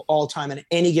bands of all time. And at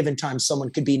any given time, someone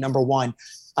could be number one.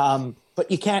 But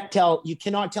you cannot tell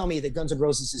me that Guns N'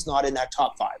 Roses is not in that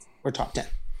top 5 or top 10.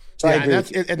 So yeah, I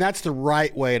agree and that's the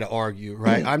right way to argue,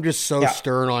 right? I'm just so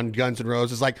stern on Guns N'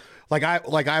 Roses. I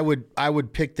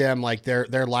would pick them like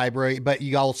their library, but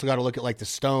you also got to look at like the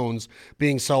Stones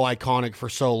being so iconic for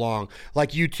so long. Like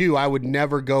U2, I would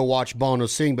never go watch Bono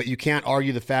sing, but you can't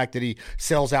argue the fact that he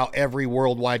sells out every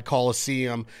worldwide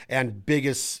coliseum and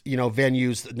biggest, you know,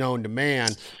 venues known to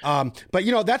man. But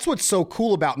you know, that's what's so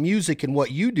cool about music and what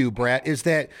you do, Brett, is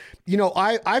that, you know,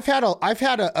 I've had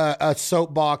a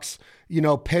soapbox, you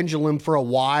know, pendulum for a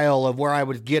while of where I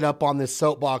would get up on this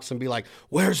soapbox and be like,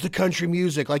 where's the country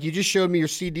music? Like, you just showed me your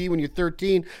CD when you're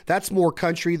 13. That's more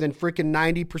country than freaking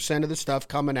 90% of the stuff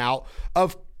coming out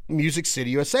of Music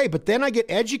City, USA. But then I get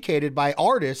educated by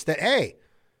artists that, hey,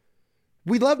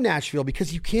 we love Nashville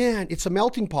because it's a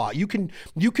melting pot. You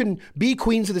can be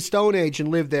Queens of the Stone Age and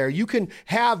live there. You can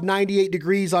have 98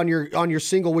 Degrees on your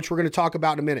single, which we're going to talk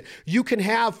about in a minute. You can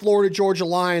have Florida Georgia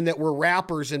Line that were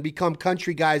rappers and become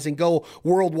country guys and go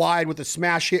worldwide with a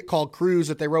smash hit called Cruise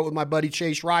that they wrote with my buddy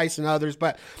Chase Rice and others.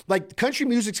 But like, country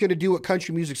music's going to do what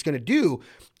country music's going to do.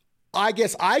 I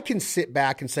guess I can sit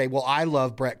back and say, well, I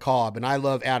love Brett Cobb and I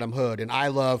love Adam Hood and I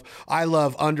love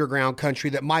underground country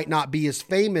that might not be as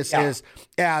famous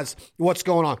as what's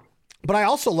going on. But I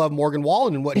also love Morgan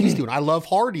Wallen and what he's doing. I love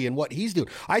Hardy and what he's doing.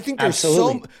 I think there's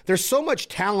so much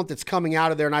talent that's coming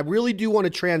out of there. And I really do want to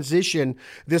transition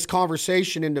this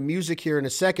conversation into music here in a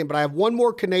second. But I have one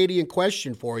more Canadian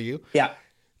question for you. Yeah.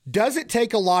 Does it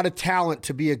take a lot of talent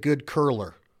to be a good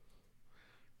curler?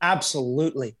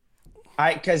 Absolutely.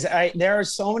 Because there are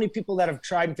so many people that have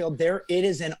tried and failed. It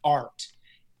is an art.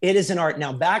 It is an art.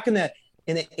 Now, back in the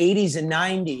 80s and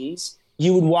 90s,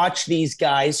 you would watch these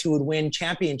guys who would win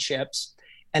championships,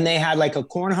 and they had like a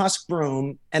cornhusk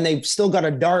broom, and they've still got a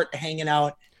dart hanging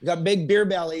out. They got big beer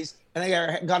bellies, and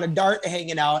they got a dart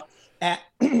hanging out, and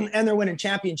they're winning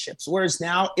championships. Whereas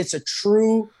now it's a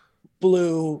true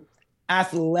blue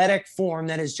athletic form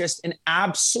that is just an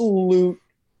absolute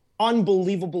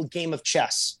unbelievable game of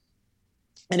chess.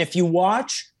 And if you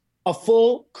watch a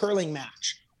full curling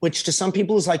match, which to some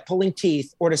people is like pulling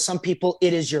teeth, or to some people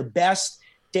it is your best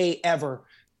day ever,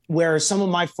 where some of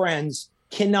my friends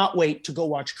cannot wait to go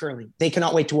watch curling. They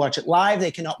cannot wait to watch it live.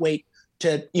 They cannot wait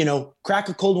to, you know, crack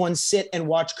a cold one, sit and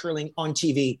watch curling on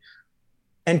TV.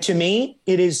 And to me,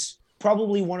 it is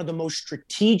probably one of the most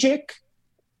strategic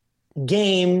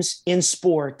games in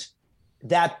sport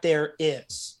that there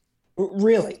is.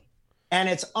 Really. And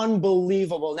it's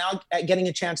unbelievable. Now getting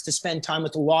a chance to spend time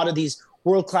with a lot of these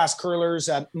world-class curlers.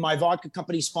 My vodka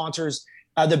company sponsors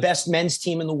the best men's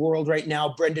team in the world right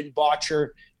now, Brendan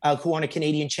Botcher, who won a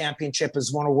Canadian championship, has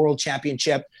won a world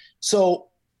championship. So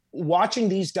watching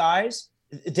these guys,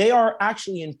 they are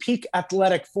actually in peak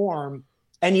athletic form,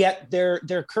 and yet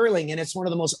they're curling, and it's one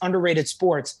of the most underrated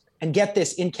sports. And get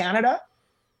this, in Canada,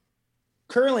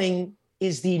 curling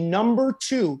is the number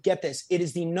 2, get this, it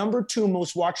is the number 2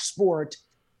 most watched sport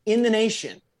in the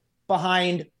nation,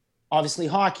 behind obviously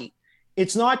hockey.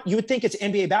 It's not, you would think it's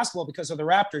NBA basketball because of the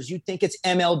Raptors. You'd think it's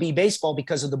MLB baseball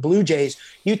because of the Blue Jays.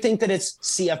 You'd think that it's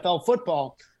CFL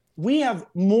football. We have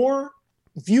more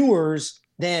viewers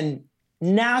than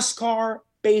NASCAR,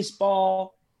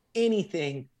 baseball,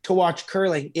 anything to watch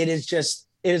curling. It is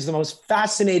the most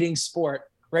fascinating sport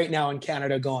right now in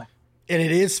Canada going. And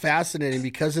it is fascinating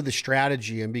because of the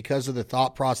strategy and because of the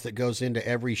thought process that goes into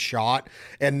every shot.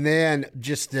 And then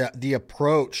just the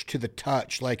approach to the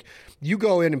touch. Like, you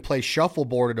go in and play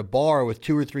shuffleboard at a bar with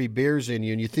 2 or 3 beers in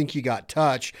you and you think you got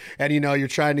touch, and you're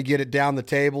trying to get it down the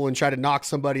table and try to knock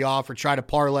somebody off or try to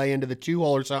parlay into the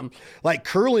 2-hole or something. Like,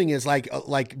 curling is like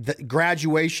the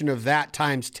graduation of that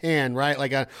times 10, right?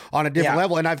 Like on a different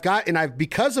level. And I've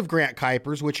because of Grant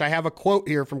Kuipers, which I have a quote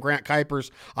here from Grant Kuipers,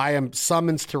 I am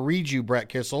summoned to read you, Brett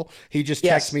Kissel. He just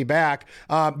texted me back.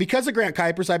 Because of Grant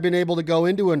Kuipers, I've been able to go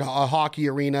into a hockey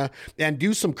arena and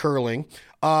do some curling.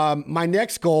 My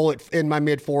next goal in my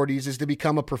mid-40s is to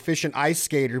become a proficient ice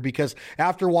skater, because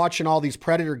after watching all these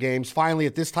Predator games, finally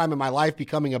at this time in my life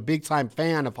becoming a big-time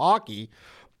fan of hockey,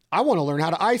 I want to learn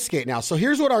how to ice skate now. So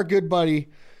here's what our good buddy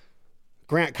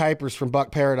Grant Kuipers from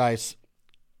Buck Paradise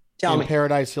in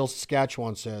Paradise Hill,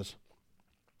 Saskatchewan says.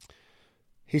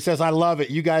 He says, "I love it.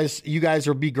 You guys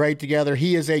will be great together.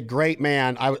 He is a great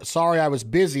man. Sorry I was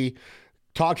busy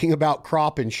talking about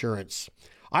crop insurance.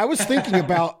 I was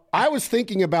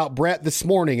thinking about Brett this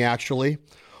morning, actually,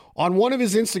 on one of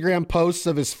his Instagram posts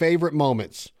of his favorite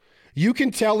moments. You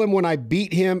can tell him when I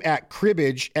beat him at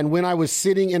cribbage and when I was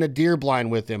sitting in a deer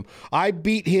blind with him. I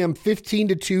beat him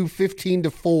 15-2,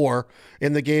 15-4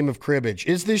 in the game of cribbage.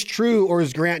 Is this true, or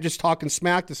is Grant just talking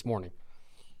smack this morning?"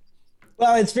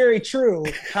 Well, it's very true.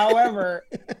 However,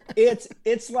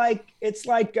 it's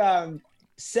like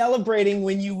celebrating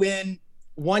when you win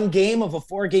one game of a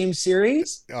 4-game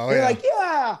series. You're like,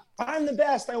 yeah, I'm the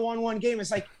best. I won one game. It's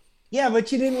like, yeah,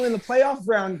 but you didn't win the playoff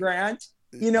round, Grant.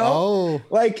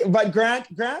 But Grant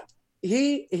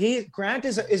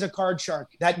is a card shark.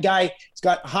 That guy has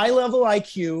got high level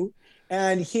IQ,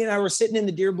 and he and I were sitting in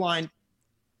the deer blind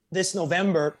this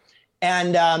November,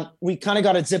 and we kind of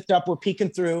got it zipped up. We're peeking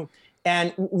through,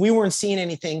 and we weren't seeing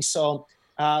anything. So,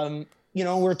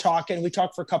 we're talking. We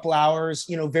talked for a couple hours,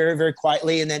 very, very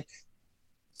quietly, and then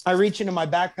I reach into my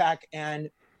backpack and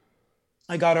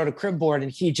I got out a crib board,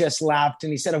 and he just laughed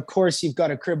and he said, "Of course you've got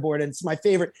a crib board." And it's my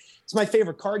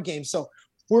favorite card game. So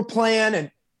we're playing, and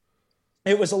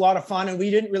it was a lot of fun, and we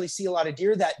didn't really see a lot of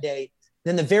deer that day.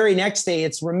 Then the very next day,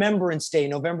 it's Remembrance Day,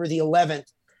 November the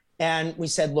 11th. And we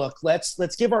said, look, let's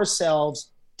give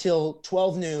ourselves till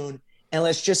 12 noon and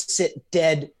let's just sit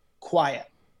dead quiet.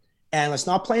 And let's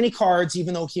not play any cards,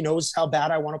 even though he knows how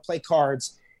bad I want to play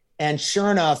cards. And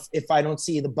sure enough, if I don't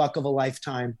see the buck of a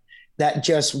lifetime that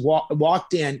just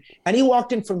walked in, and he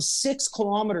walked in from 6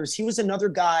 kilometers. He was another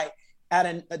guy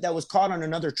that was caught on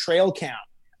another trail cam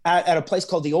at a place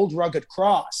called the Old Rugged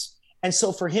Cross. And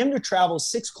so for him to travel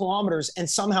 6 kilometers and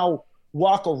somehow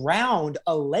walk around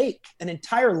a lake, an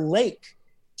entire lake,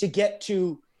 to get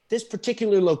to this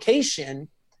particular location,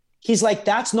 he's like,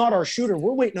 that's not our shooter.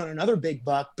 We're waiting on another big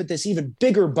buck, but this even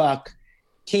bigger buck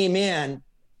came in,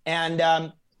 and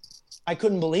I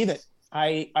couldn't believe it.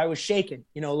 I was shaking,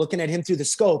 looking at him through the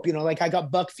scope, like I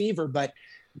got buck fever, but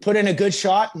put in a good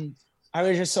shot, and I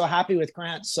was just so happy with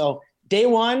Grant. So day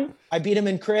 1, I beat him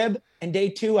in crib, and day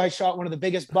 2, I shot one of the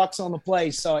biggest bucks on the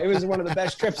place. So it was one of the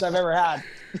best trips I've ever had.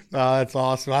 Oh, that's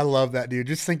awesome. I love that, dude.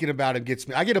 Just thinking about it gets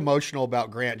me. I get emotional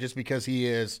about Grant just because he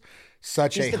is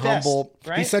such a humble, best,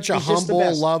 right? He's such a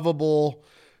humble, lovable,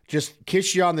 just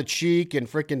kiss you on the cheek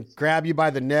and freaking grab you by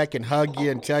the neck and hug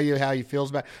you and tell you how he feels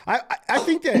about it. I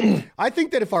think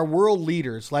that if our world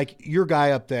leaders, like your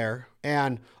guy up there,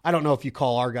 and I don't know if you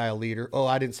call our guy a leader. Oh,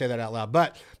 I didn't say that out loud.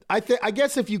 But I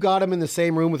guess if you got him in the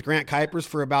same room with Grant Kuipers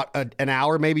for about an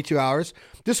hour, maybe 2 hours,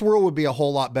 this world would be a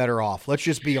whole lot better off. Let's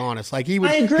just be honest. Like he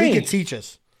could teach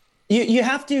us. You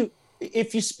have to,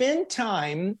 if you spend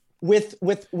time with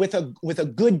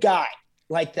a good guy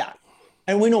like that,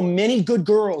 and we know many good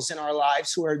girls in our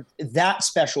lives who are that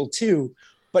special too,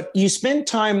 but you spend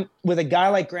time with a guy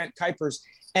like Grant Kuipers,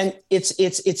 and it's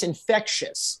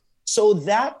infectious. So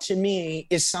that to me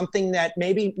is something that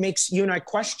maybe makes you and I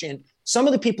question some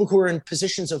of the people who are in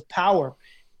positions of power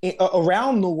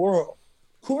around the world.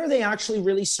 Who are they actually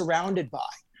really surrounded by?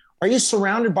 Are you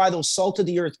surrounded by those salt of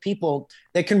the earth people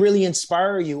that can really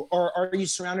inspire you? Or are you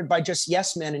surrounded by just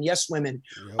yes men and yes women?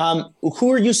 Yep.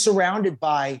 Who are you surrounded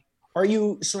by? Are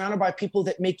you surrounded by people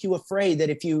that make you afraid that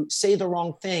if you say the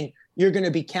wrong thing, you're going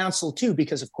to be canceled too?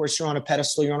 Because of course you're on a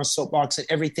pedestal, you're on a soapbox, and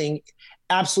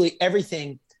absolutely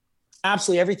everything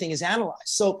is analyzed.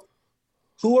 So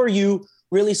who are you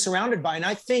really surrounded by. And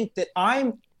I think that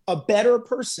I'm a better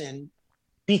person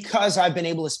because I've been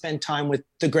able to spend time with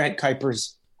the Grant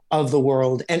Kuipers of the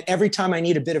world. And every time I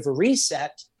need a bit of a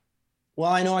reset,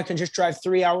 well, I know I can just drive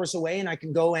 3 hours away and I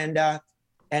can go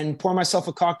and pour myself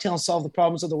a cocktail and solve the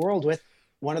problems of the world with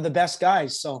one of the best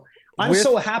guys. So I'm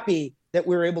so happy that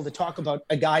we were able to talk about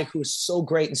a guy who is so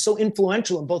great and so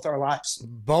influential in both our lives.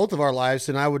 Both of our lives.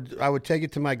 And I would take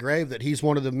it to my grave that he's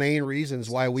one of the main reasons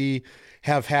why we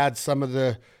have had some of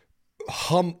the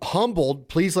humbled,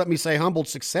 please let me say humbled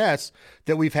success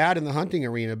that we've had in the hunting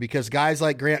arena, because guys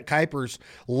like Grant Kuipers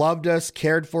loved us,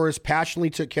 cared for us,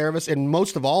 passionately took care of us, and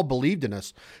most of all believed in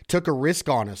us, took a risk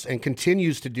on us, and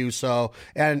continues to do so.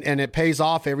 And it pays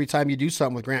off every time you do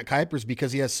something with Grant Kuipers,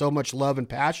 because he has so much love and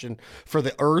passion for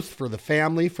the earth, for the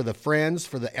family, for the friends,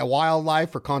 for the wildlife,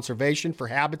 for conservation, for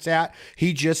habitat.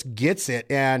 He just gets it.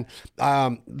 And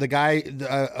the guy,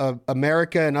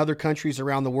 America and other countries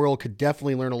around the world could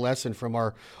definitely learn a lesson from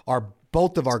our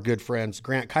both of our good friends,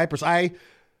 Grant Kuipers. I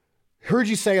heard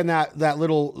you say in that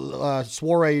little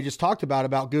soiree you just talked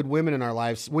about good women in our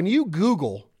lives. When you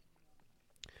Google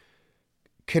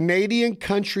Canadian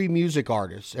country music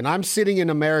artists, and I'm sitting in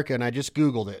America and I just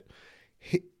Googled it,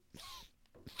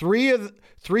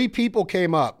 three people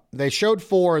came up. They showed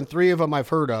 4, and 3 of them I've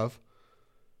heard of.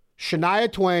 Shania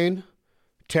Twain,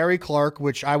 Terry Clark,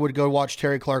 which I would go watch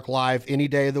Terry Clark live any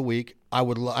day of the week. I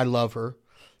love her.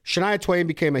 Shania Twain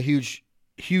became a huge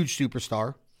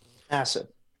superstar. Massive.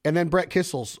 And then Brett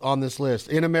Kissel's on this list.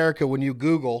 In America, when you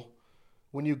Google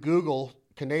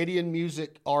Canadian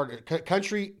music artist,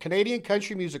 Canadian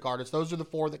country music artists, those are the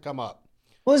 4 that come up.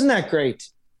 Well, isn't that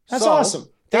great? That's awesome.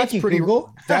 Thank you,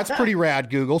 Google. That's pretty rad,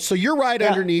 Google. So you're right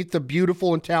underneath the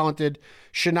beautiful and talented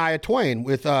Shania Twain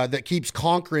with that keeps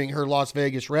conquering her Las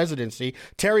Vegas residency.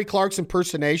 Terry Clark's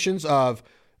impersonations of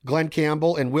Glenn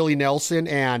Campbell and Willie Nelson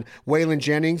and Waylon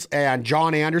Jennings and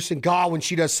John Anderson. God, when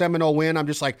she does Seminole Wind, I'm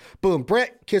just like, boom.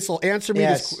 Brett Kissel, answer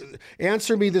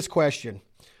me this question.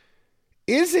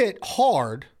 Is it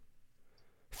hard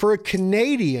for a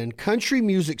Canadian country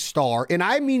music star, and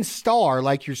I mean star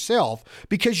like yourself,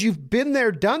 because you've been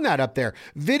there, done that up there,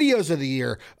 videos of the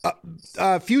year,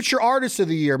 future artist of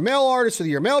the year, male artist of the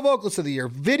year, male vocalist of the year,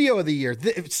 video of the year,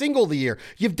 single of the year.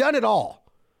 You've done it all.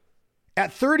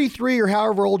 At 33 or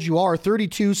however old you are,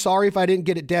 32, sorry if I didn't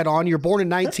get it dead on. You're born in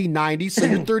 1990, so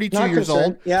you're 32 years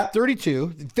old. Yeah. 32,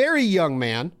 very young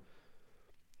man.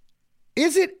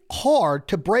 Is it hard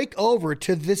to break over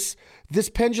to this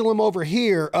pendulum over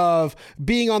here of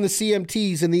being on the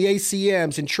CMTs and the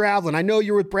ACMs and traveling? I know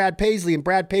you're with Brad Paisley, and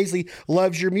Brad Paisley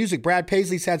loves your music. Brad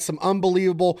Paisley's had some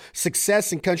unbelievable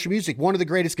success in country music. One of the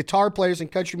greatest guitar players in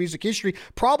country music history,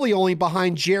 probably only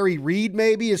behind Jerry Reed,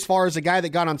 maybe, as far as a guy that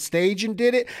got on stage and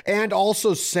did it and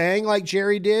also sang like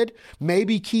Jerry did.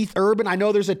 Maybe Keith Urban. I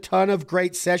know there's a ton of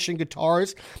great session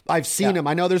guitarists. I've seen them.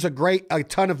 I know there's a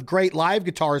ton of great live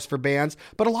guitarists for bands,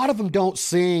 but a lot of them don't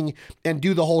sing and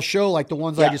do the whole show like the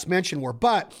ones I just mentioned were.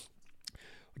 But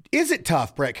is it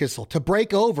tough, Brett Kissel, to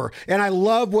break over? And I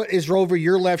love what is over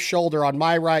your left shoulder, on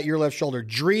my right, your left shoulder.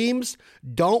 Dreams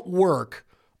don't work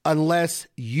unless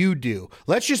you do.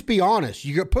 Let's just be honest.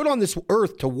 You get put on this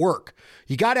earth to work.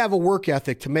 You got to have a work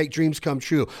ethic to make dreams come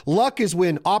true. Luck is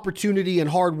when opportunity and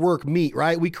hard work meet,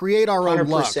 right? We create our own 100%.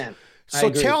 Luck.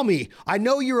 So tell me, I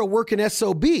know you're a working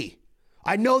SOB.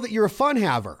 I know that you're a fun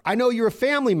haver. I know you're a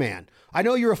family man. I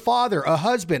know you're a father, a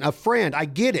husband, a friend. I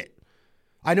get it.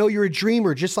 I know you're a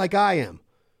dreamer just like I am.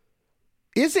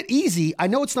 Is it easy? I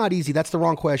know it's not easy. That's the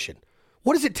wrong question.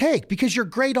 What does it take? Because you're a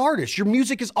great artist. Your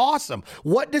music is awesome.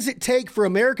 What does it take for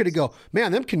America to go,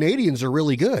 man, them Canadians are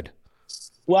really good?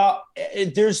 Well,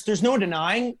 there's no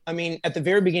denying. I mean, at the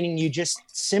very beginning, you just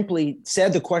simply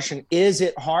said the question, is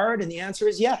it hard? And the answer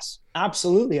is yes,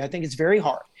 absolutely. I think it's very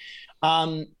hard.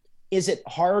 Is it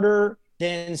harder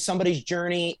than somebody's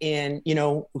journey in,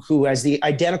 who has the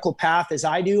identical path as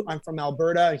I do? I'm from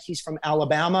Alberta. He's from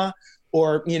Alabama.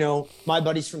 Or, my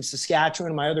buddy's from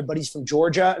Saskatchewan, my other buddy's from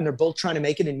Georgia, and they're both trying to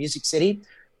make it in Music City.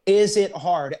 Is it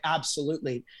hard?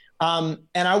 Absolutely. And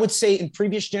I would say in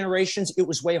previous generations, it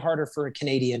was way harder for a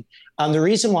Canadian. The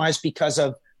reason why is because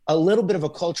of a little bit of a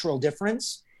cultural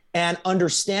difference and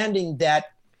understanding that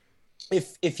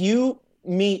if you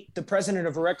meet the president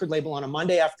of a record label on a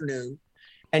Monday afternoon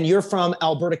and you're from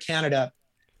Alberta, Canada,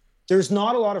 there's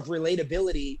not a lot of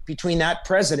relatability between that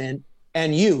president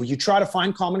and you. You try to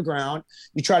find common ground.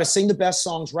 You try to sing the best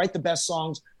songs, write the best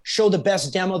songs, show the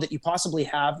best demo that you possibly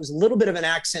have. There's a little bit of an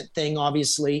accent thing,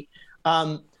 obviously.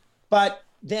 But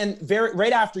then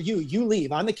right after you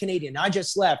leave. I'm the Canadian. I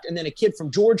just left. And then a kid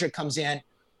from Georgia comes in.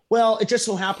 Well, it just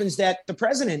so happens that the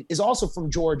president is also from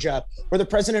Georgia, or the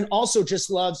president also just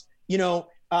loves, he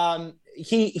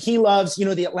loves,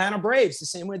 the Atlanta Braves the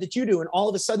same way that you do. And all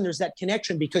of a sudden there's that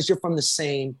connection because you're from the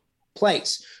same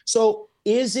place. So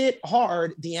is it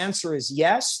hard? The answer is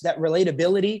yes. That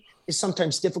relatability is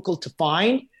sometimes difficult to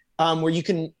find, where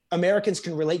Americans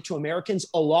can relate to Americans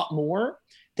a lot more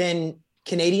than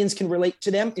Canadians can relate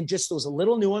to them in just those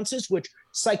little nuances, which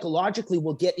psychologically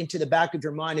will get into the back of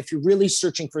your mind if you're really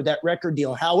searching for that record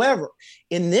deal. However,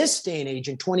 in this day and age,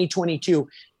 in 2022,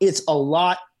 it's a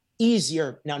lot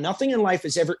easier. Now, nothing in life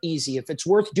is ever easy. If it's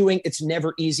worth doing, it's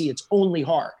never easy. It's only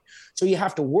hard. So you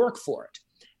have to work for it.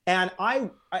 And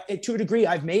I to a degree,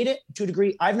 I've made it. To a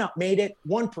degree, I've not made it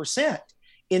 1%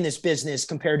 in this business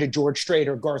compared to George Strait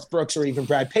or Garth Brooks or even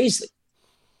Brad Paisley.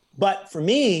 But for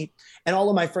me and all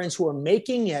of my friends who are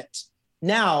making it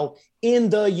now in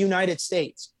the United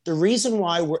States, the reason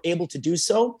why we're able to do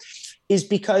so is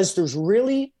because there's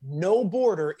really no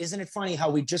border. Isn't it funny how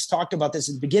we just talked about this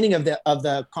at the beginning of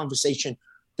the conversation?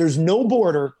 There's no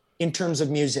border in terms of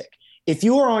music. If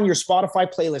you are on your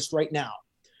Spotify playlist right now,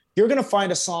 you're going to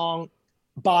find a song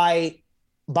by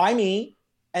me,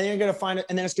 and then you're going to find it,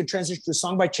 and then it's going to transition to a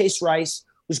song by Chase Rice,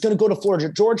 who's going to go to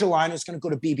Florida Georgia Line, who's going to go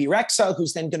to BB Rexa,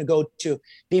 who's then going to go to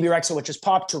BB Rexa, which is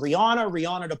pop, to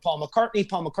Rihanna to Paul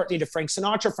McCartney to Frank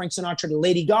Sinatra to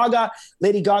Lady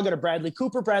Gaga to Bradley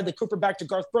Cooper back to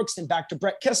Garth Brooks, then back to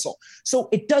Brett Kissel. So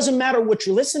it doesn't matter what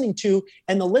you're listening to,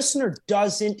 and the listener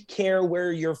doesn't care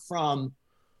where you're from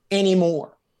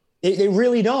anymore. They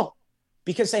really don't,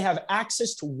 because they have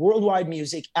access to worldwide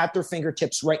music at their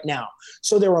fingertips right now.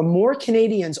 So there are more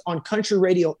Canadians on country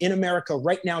radio in America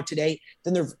right now today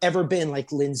than there've ever been,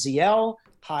 like Lindsay L.,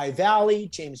 High Valley,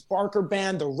 James Barker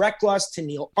Band, The Reckless, to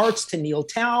Neil Arts, to Neil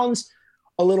Towns,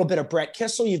 a little bit of Brett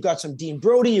Kissel. You've got some Dean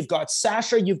Brody, you've got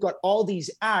Sasha, you've got all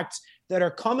these acts that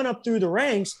are coming up through the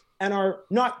ranks and are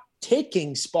not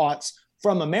taking spots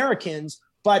from Americans,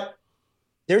 but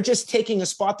they're just taking a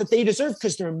spot that they deserve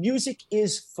because their music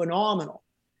is phenomenal.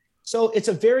 So it's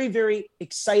a very, very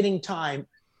exciting time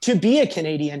to be a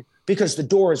Canadian because the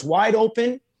door is wide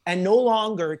open, and no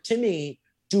longer, to me,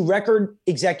 do record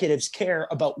executives care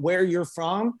about where you're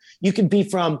from. You could be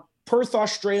from Perth,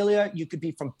 Australia. You could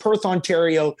be from Perth,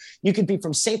 Ontario. You could be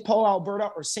from St. Paul,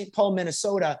 Alberta, or St. Paul,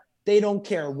 Minnesota. They don't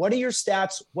care. What are your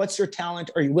stats? What's your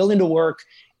talent? Are you willing to work?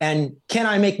 And can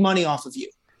I make money off of you?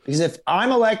 Because if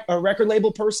I'm a record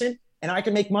label person and I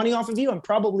can make money off of you, I'm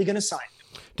probably going to sign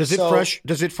you. Does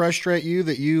it frustrate you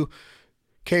that you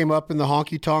came up in the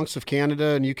honky tonks of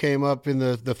Canada and you came up in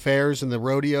the fairs and the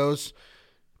rodeos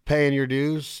paying your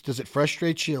dues? Does it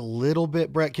frustrate you a little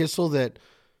bit, Brett Kissel, that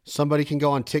somebody can go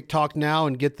on TikTok now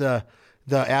and get the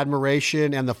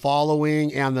admiration and the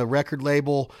following and the record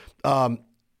label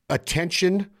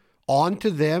attention onto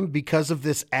them because of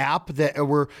this app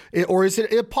or is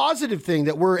it a positive thing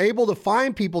that we're able to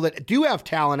find people that do have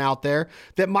talent out there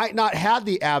that might not have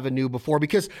the avenue before?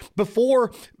 Because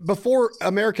before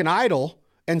American Idol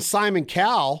and Simon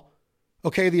Cowell,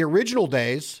 okay, the original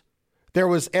days, there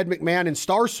was Ed McMahon and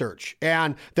Star Search,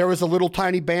 and there was a little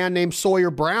tiny band named Sawyer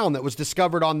Brown that was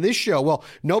discovered on this show. Well,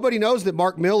 nobody knows that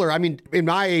Mark Miller, I mean, in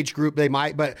my age group, they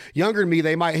might, but younger than me,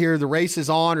 they might hear The Race Is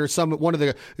On or one of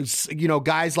the,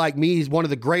 guys like me. He's one of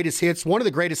the greatest hits, one of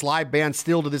the greatest live bands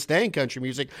still to this day in country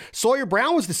music. Sawyer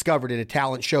Brown was discovered in a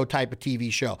talent show type of TV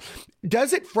show.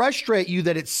 Does it frustrate you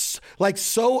that it's like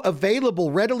so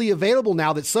readily available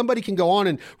now that somebody can go on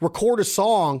and record a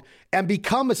song and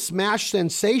become a smash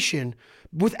sensation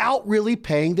without really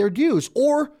paying their dues?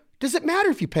 Or does it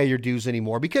matter if you pay your dues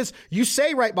anymore? Because you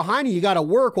say right behind you got to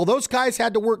work. Well, those guys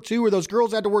had to work too, or those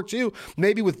girls had to work too,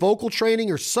 maybe with vocal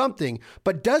training or something.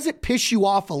 But does it piss you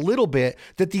off a little bit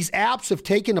that these apps have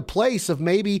taken a place of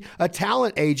maybe a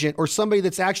talent agent or somebody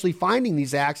that's actually finding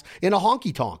these acts in a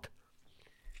honky tonk?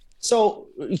 So,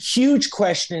 huge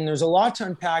question. There's a lot to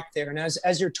unpack there. And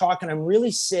as you're talking, I'm really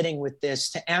sitting with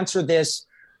this to answer this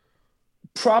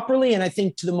properly, and I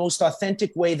think to the most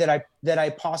authentic way that I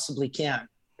possibly can.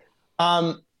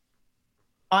 I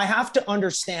have to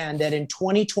understand that in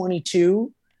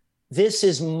 2022, this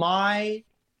is the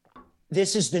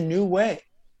new way.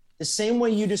 The same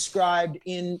way you described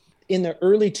in the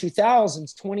early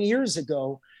 2000s, 20 years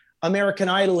ago, American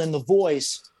Idol and The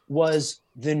Voice was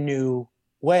the new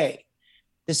way.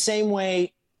 The same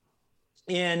way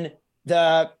in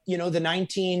the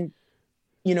 60s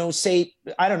or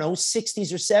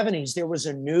 70s, there was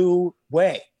a new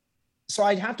way. So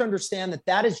I'd have to understand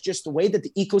that is just the way that the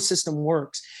ecosystem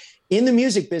works in the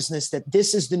music business, that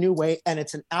this is the new way. And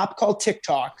it's an app called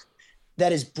TikTok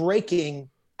that is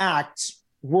breaking acts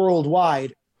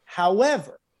worldwide.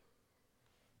 However,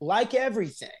 like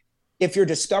everything, if you're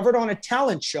discovered on a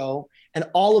talent show and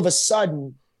all of a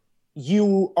sudden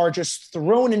you are just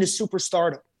thrown into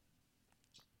superstardom,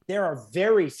 there are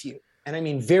very few, and I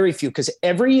mean very few, because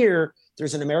every year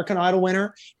there's an American Idol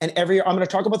winner, and every year, I'm going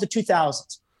to talk about the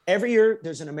 2000s. Every year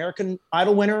there's an American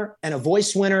Idol winner and a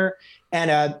Voice winner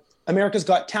and a America's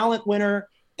Got Talent winner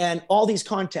and all these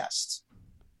contests.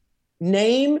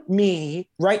 Name me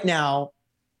right now,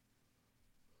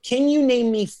 can you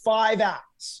name me 5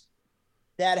 acts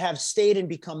that have stayed and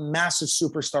become massive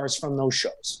superstars from those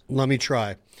shows? Let me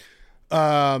try.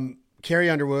 Carrie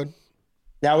Underwood.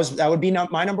 That would be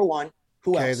my number one.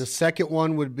 Who else? Okay, the second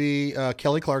one would be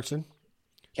Kelly Clarkson.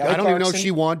 Kelly I don't even know Clarkson. if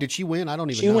she won. Did she win? I don't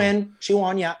even know. She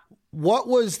won, yeah. What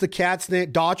was the cat's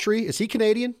name? Daughtry? Is he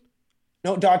Canadian?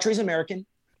 No, Daughtry's American.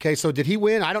 Okay, so did he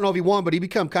win? I don't know if he won, but he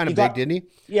became kind of big, didn't he?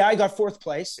 Yeah, he got 4th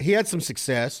place. He had some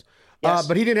success, Yes.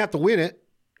 but he didn't have to win it.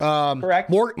 Correct.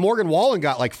 Morgan Wallen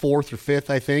got like 4th or 5th,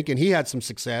 I think, and he had some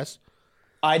success.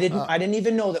 I didn't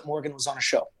even know that Morgan was on a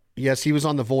show. Yes, he was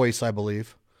on The Voice, I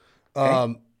believe.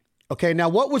 Okay, now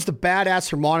what was the badass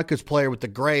harmonicas player with the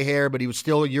gray hair, but he was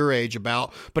still your age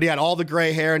about, but he had all the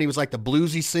gray hair and he was like the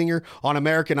bluesy singer on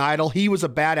American Idol. He was a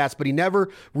badass, but he never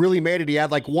really made it. He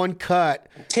had like one cut.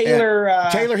 Taylor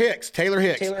Hicks. Taylor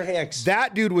Hicks.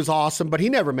 That dude was awesome, but he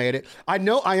never made it.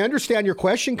 I understand your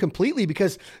question completely,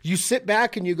 because you sit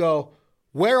back and you go,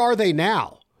 where are they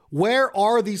now? Where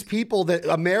are these people that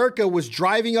America was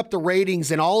driving up the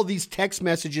ratings, and all of these text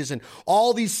messages and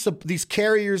all these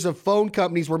carriers of phone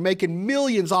companies were making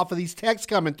millions off of these texts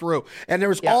coming through. And there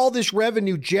was all this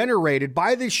revenue generated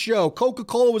by this show.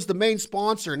 Coca-Cola was the main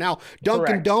sponsor. Now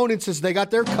Dunkin' Donuts says they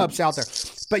got their cups out there.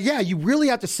 But yeah, you really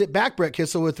have to sit back, Brett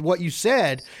Kissel, with what you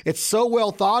said. It's so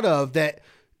well thought of that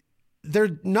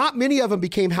not many of them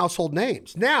became household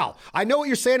names. Now, I know what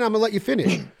you're saying. I'm going to let you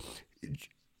finish.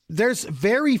 There's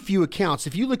very few accounts.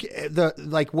 If you look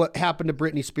at what happened to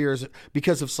Britney Spears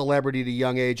because of celebrity at a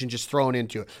young age and just thrown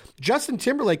into it. Justin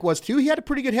Timberlake was too. He had a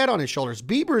pretty good head on his shoulders.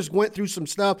 Bieber's went through some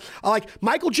stuff. Like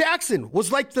Michael Jackson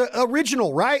was like the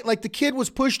original, right? Like the kid was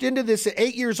pushed into this at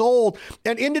 8 years old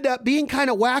and ended up being kind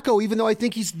of wacko, even though I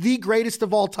think he's the greatest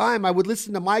of all time. I would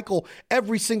listen to Michael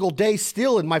every single day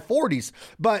still in my 40s.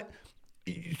 But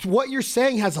what you're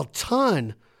saying has a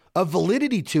ton of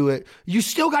validity to it. You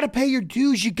still got to pay your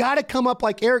dues. You got to come up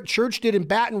like Eric Church did in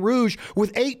Baton Rouge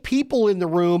with 8 people in the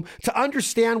room to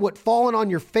understand what falling on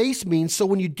your face means. So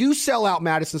when you do sell out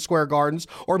Madison Square Gardens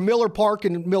or Miller Park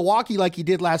in Milwaukee like you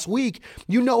did last week,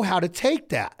 you know how to take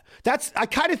that. I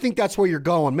kind of think that's where you're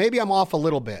going. Maybe I'm off a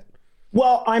little bit.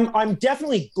 Well, I'm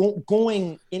definitely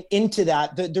going into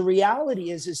that. The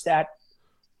reality is that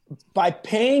by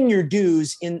paying your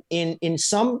dues in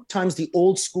sometimes the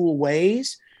old school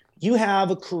ways, you have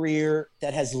a career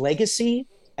that has legacy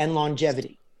and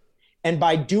longevity. And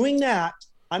by doing that,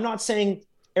 I'm not saying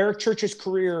Eric Church's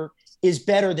career is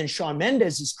better than Shawn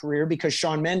Mendes' career, because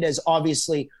Shawn Mendes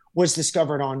obviously was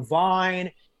discovered on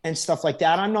Vine and stuff like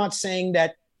that. I'm not saying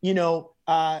that,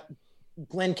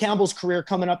 Glenn Campbell's career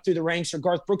coming up through the ranks or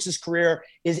Garth Brooks' career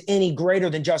is any greater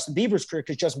than Justin Bieber's career,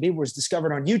 because Justin Bieber was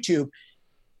discovered on YouTube.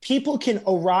 People can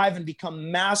arrive and become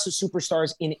massive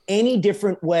superstars in any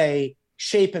different way,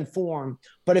 shape, and form.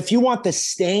 But if you want the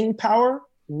staying power,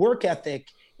 work ethic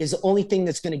is the only thing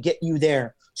that's going to get you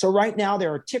there. So right now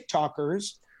there are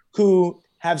TikTokers who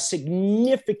have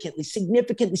significantly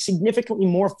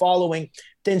more following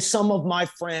than some of my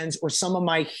friends or some of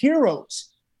my heroes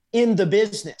in the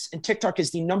business. And TikTok is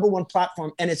the #1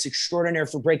 platform, and it's extraordinary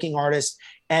for breaking artists,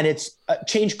 and it's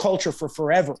changed culture for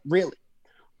forever, really.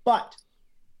 But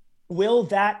will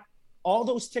all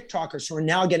those TikTokers who are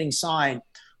now getting signed,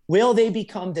 will they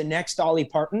become the next Dolly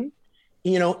Parton,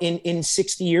 in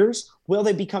 60 years? Will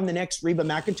they become the next Reba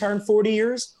McEntire in 40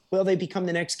 years? Will they become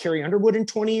the next Carrie Underwood in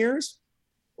 20 years?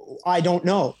 I don't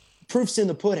know. Proof's in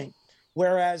the pudding.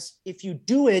 Whereas if you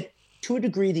do it to a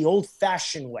degree the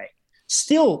old-fashioned way,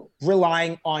 still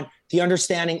relying on the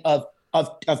understanding of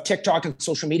TikTok and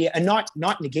social media, and not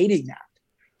negating that.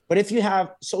 But if you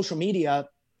have social media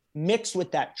mixed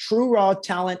with that true raw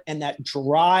talent and that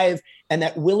drive and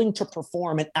that willing to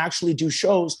perform and actually do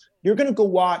shows, you're going to go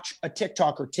watch a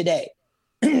TikToker today.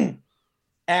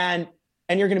 and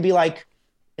you're going to be like,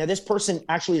 yeah, this person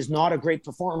actually is not a great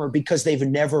performer because they've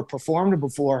never performed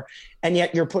before. And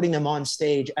yet you're putting them on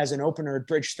stage as an opener at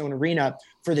Bridgestone Arena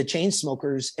for the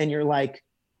Chainsmokers. And you're like,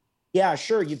 yeah,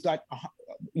 sure, you've got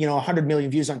 100 million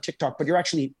views on TikTok, but you're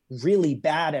actually really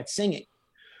bad at singing.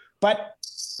 But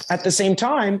at the same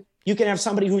time, you can have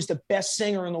somebody who's the best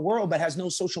singer in the world but has no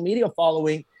social media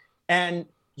following, and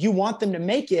you want them to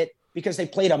make it because they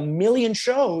played 1 million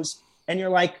shows, and you're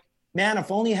like, man,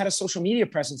 if only you had a social media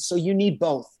presence. So you need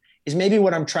both, is maybe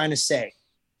what I'm trying to say.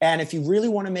 And if you really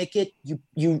want to make it,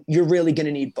 you're really going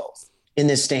to need both in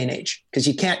this day and age, because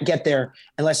you can't get there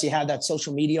unless you have that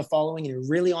social media following and you're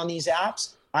really on these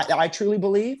apps. I truly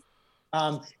believe,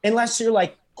 unless you're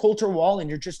like Coulter Wall and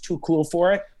you're just too cool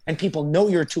for it, and people know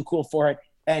you're too cool for it,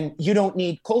 and you don't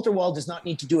need, Coulter Wall does not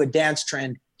need to do a dance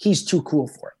trend. He's too cool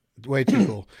for it. Way too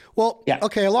cool. Well, yeah.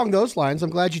 Okay. Along those lines, I'm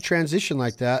glad you transitioned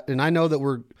like that. And I know that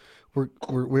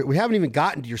we haven't even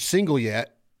gotten to your single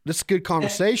yet. This is a good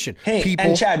conversation. Hey, people.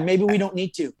 And Chad, maybe we don't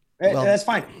need to. Well, that's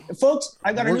fine. Folks,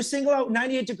 I got a new single out,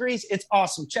 98 Degrees. It's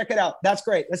awesome. Check it out. That's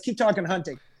great. Let's keep talking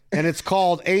hunting. And it's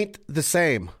called Ain't the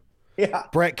Same. Yeah.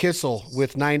 Brett Kissel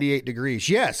with 98 Degrees.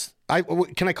 Yes.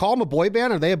 Can I call them a boy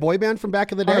band? Are they a boy band from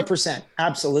back in the day? 100%.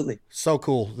 Absolutely. So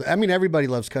cool. I mean, everybody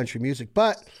loves country music,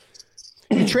 but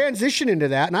you transition into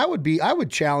that. And I would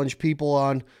challenge people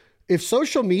on, if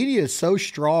social media is so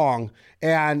strong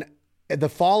and the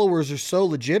followers are so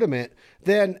legitimate,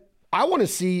 then I want to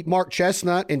see Mark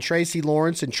Chestnut and Tracy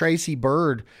Lawrence and Tracy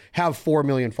Bird have 4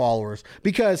 million followers,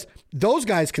 because those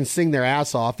guys can sing their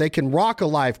ass off. They can rock a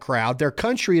live crowd. Their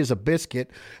country is a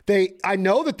biscuit. I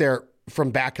know that they're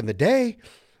from back in the day,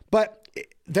 but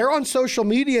they're on social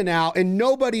media now and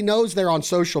nobody knows they're on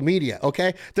social media.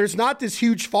 Okay. There's not this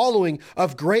huge following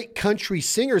of great country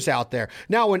singers out there.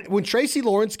 Now, when Tracy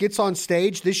Lawrence gets on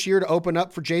stage this year to open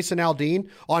up for Jason Aldean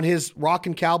on his Rock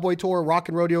and Cowboy tour, Rock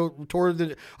and Rodeo tour,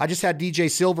 I just had DJ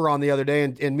Silver on the other day,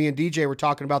 and me and DJ were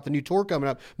talking about the new tour coming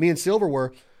up. Me and Silver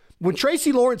were. When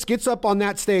Tracy Lawrence gets up on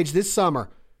that stage this summer,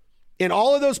 and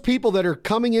all of those people that are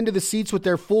coming into the seats with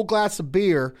their full glass of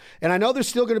beer, and I know there's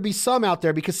still going to be some out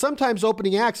there because sometimes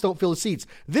opening acts don't fill the seats.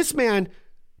 This man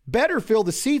better fill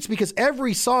the seats, because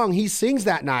every song he sings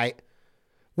that night,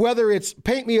 whether it's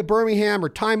Paint Me a Birmingham or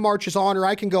Time Marches On, or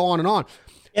I can go on and on.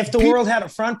 If the World Had a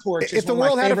Front Porch. If the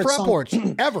world had a front porch,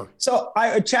 ever. So,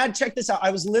 Chad, check this out. I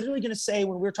was literally going to say,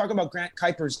 when we were talking about Grant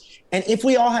Kuipers, and if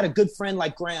we all had a good friend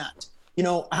like Grant, you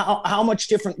know, how much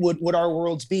different would our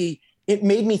worlds be? It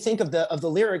made me think of the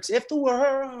lyrics. If the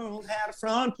world had a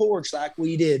front porch like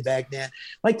we did back then,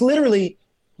 like literally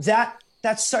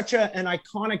that's such an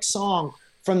iconic song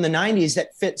from the 90s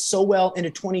that fits so well into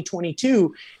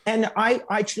 2022. And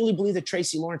I truly believe that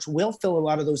Tracy Lawrence will fill a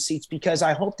lot of those seats, because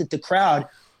I hope that the crowd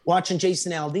watching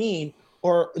Jason Aldean,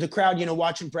 or the crowd, you know,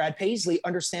 watching Brad Paisley,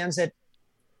 understands that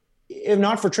if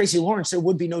not for Tracy Lawrence, there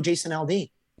would be no Jason Aldean.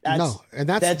 That's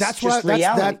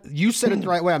you said it the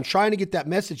right way. I'm trying to get that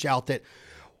message out, that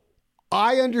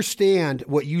I understand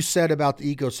what you said about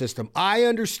the ecosystem. I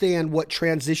understand what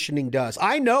transitioning does.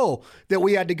 I know that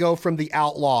we had to go from the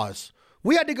Outlaws.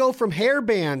 We had to go from hair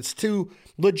bands to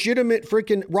legitimate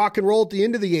freaking rock and roll at the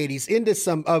end of the 80s into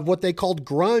some of what they called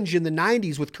grunge in the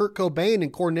 90s with Kurt Cobain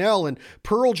and Cornell and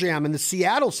Pearl Jam and the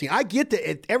Seattle scene. I get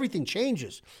that everything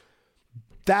changes.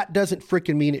 That doesn't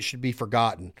freaking mean it should be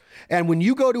forgotten. And when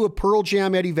you go to a Pearl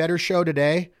Jam Eddie Vedder show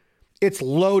today, it's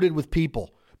loaded with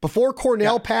people. Before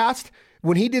Cornell passed,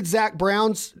 when he did Zach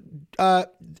Brown's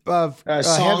Heavy as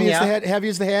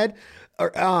the Head,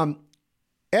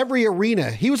 every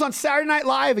arena, he was on Saturday Night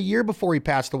Live a year before he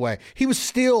passed away. He was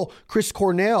still Chris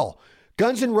Cornell.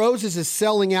 Guns N' Roses is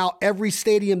selling out every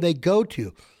stadium they go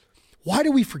to. Why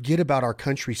do we forget about our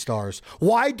country stars?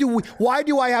 Why do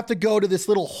I have to go to this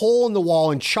little hole in the wall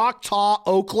in Choctaw,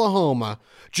 Oklahoma,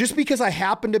 just because I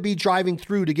happen to be driving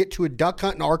through to get to a duck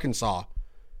hunt in Arkansas,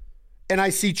 and I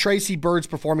see Tracy Bird's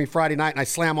performing Friday night, and I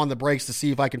slam on the brakes to see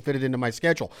if I can fit it into my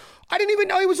schedule? I didn't even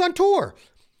know he was on tour.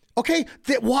 Okay,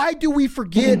 why do we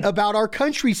forget about our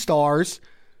country stars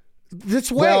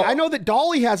this way? Well, I know that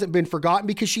Dolly hasn't been forgotten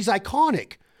because she's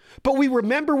iconic. But we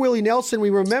remember Willie Nelson,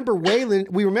 we remember Waylon,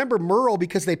 we remember Merle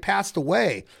because they passed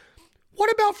away.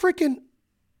 What about freaking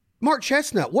Mark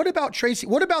Chestnut? What about Tracy?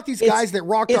 What about these guys that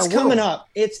rocked our world? It's coming up.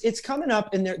 It's coming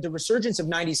up, and the resurgence of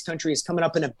 90s country is coming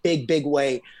up in a big, big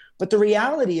way. But the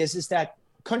reality is that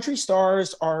country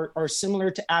stars are similar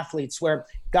to athletes, where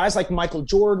guys like Michael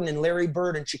Jordan and Larry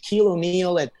Bird and Shaquille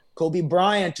O'Neal and Kobe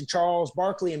Bryant and Charles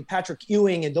Barkley and Patrick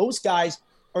Ewing, and those guys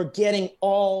are getting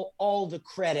all the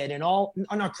credit and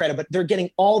not credit, but they're getting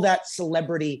all that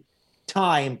celebrity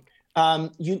time. In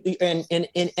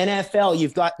NFL,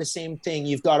 you've got the same thing.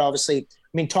 You've got, obviously, I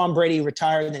mean, Tom Brady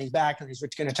retired and then he's back and he's going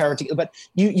to retire. But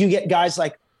you get guys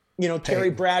like, you know,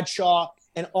 Terry Bradshaw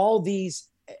and all these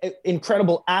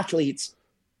incredible athletes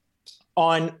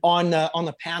on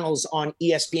the panels on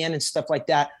ESPN and stuff like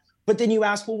that. But then you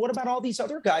ask, well, what about all these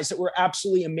other guys that were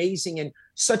absolutely amazing and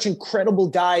such incredible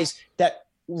guys that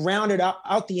rounded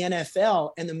out the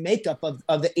NFL and the makeup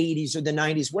of the 80s or the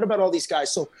 90s. What about all these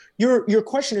guys? So your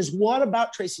question is, what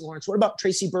about Tracy Lawrence? What about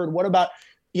Tracy Bird? What about,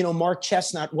 Mark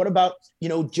Chestnut? What about,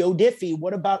 Joe Diffie?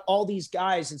 What about all these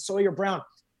guys and Sawyer Brown?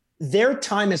 Their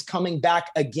time is coming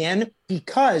back again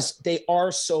because they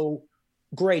are so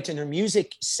great and their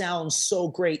music sounds so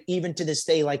great even to this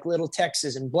day, like Little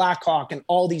Texas and Black Hawk and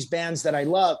all these bands that I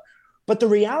love. But the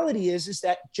reality is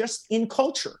that just in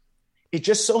culture, it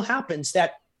just so happens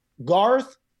that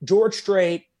Garth, George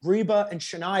Strait, Reba, and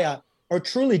Shania are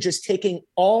truly just taking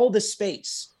all the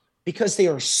space because they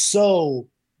are so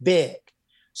big.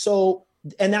 So,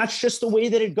 and that's just the way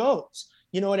that it goes.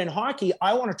 And in hockey,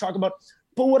 I want to talk about,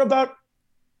 but what about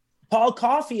Paul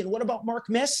Coffey and what about Mark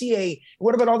Messier?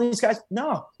 What about all these guys?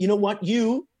 No, you know what?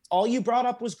 All you brought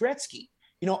up was Gretzky.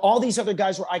 All these other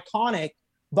guys were iconic,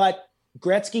 but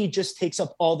Gretzky just takes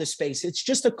up all the space. It's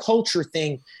just a culture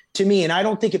thing to me. And I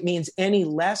don't think it means any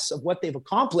less of what they've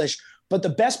accomplished. But the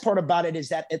best part about it is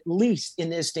that at least in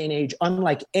this day and age,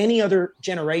 unlike any other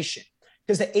generation,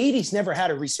 because the 80s never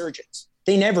had a resurgence.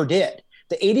 They never did.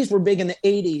 The 80s were big in the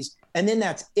 80s. And then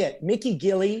that's it. Mickey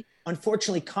Gilley,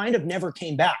 unfortunately, kind of never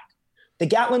came back. The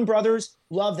Gatlin brothers,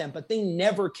 love them, but they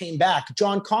never came back.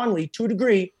 John Conley, to a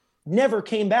degree, never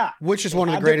came back. Which is one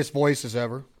of the greatest voices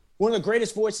ever. One of the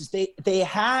greatest voices. They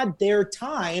had their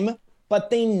time,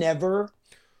 but they never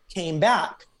came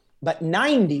back. But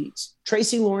 90s,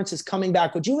 Tracy Lawrence is coming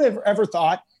back. Would you have ever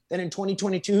thought that in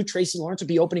 2022, Tracy Lawrence would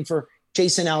be opening for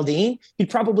Jason Aldean?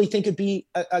 You'd probably think it'd be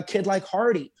a kid like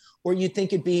Hardy, or you'd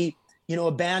think it'd be,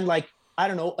 a band like, I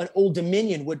don't know, an Old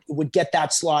Dominion would get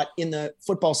that slot in the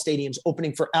football stadiums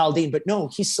opening for Aldean. But no,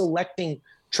 he's selecting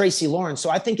Tracy Lawrence.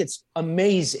 So I think it's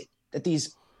amazing that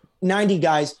these 90s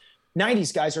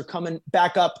guys are coming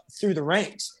back up through the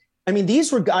ranks. I mean,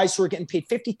 these were guys who were getting paid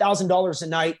 $50,000 a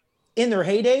night in their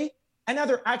heyday, and now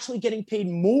they're actually getting paid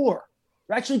more.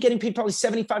 They're actually getting paid probably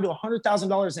 $75,000 to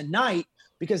 $100,000 a night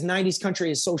because 90s country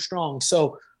is so strong.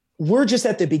 So we're just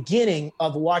at the beginning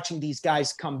of watching these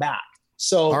guys come back.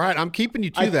 So, all right, I'm keeping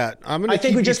you to that. I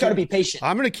think we just got to be patient.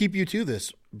 I'm going to keep you to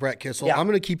this, Brett Kissel. Yeah. I'm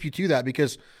going to keep you to that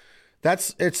because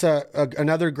it's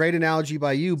another great analogy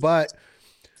by you, but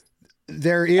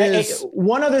there is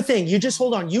one other thing. You just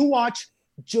hold on. You watch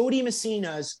Jody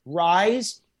Messina's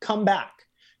rise, come back.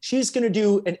 She's going to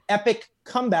do an epic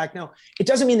comeback. Now, it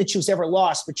doesn't mean that she was ever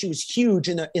lost, but she was huge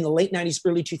in the late 90s,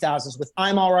 early 2000s with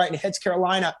I'm All Right and Heads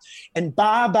Carolina and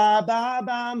Bye, Bye, Bye,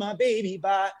 Bye, My Baby,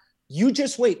 Bye. You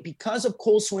just wait. Because of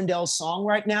Cole Swindell's song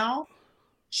right now,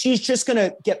 she's just going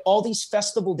to get all these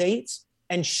festival dates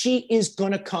and she is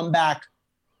going to come back.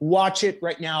 Watch it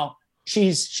right now.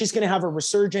 She's going to have a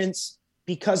resurgence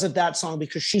because of that song,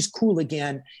 because she's cool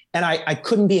again. And I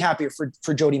couldn't be happier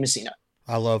for Jody Messina.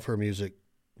 I love her music.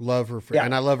 Love her,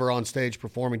 and I love her on stage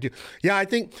performing too. Yeah, I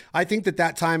think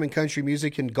that time in country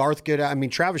music and Garth get out. I mean,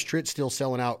 Travis Tritt's still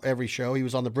selling out every show. He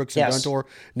was on the Brooks and Dunn tour.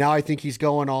 Now I think he's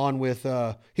going on with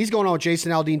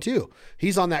Jason Aldean too.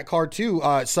 He's on that card too.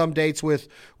 Some dates with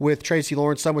Tracy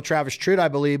Lawrence, some with Travis Tritt, I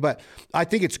believe. But I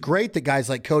think it's great that guys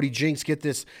like Cody Jinks get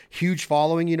this huge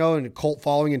following, and a cult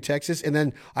following in Texas. And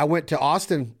then I went to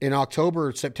Austin in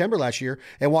September last year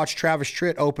and watched Travis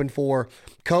Tritt open for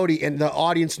Cody, and the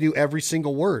audience knew every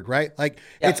single word, right?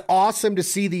 It's awesome to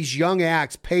see these young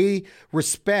acts pay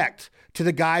respect to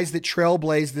the guys that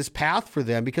trailblazed this path for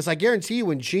them, because I guarantee you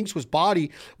when Jinx was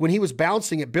when he was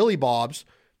bouncing at Billy Bob's,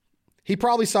 he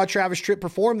probably saw Travis Tritt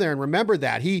perform there and remembered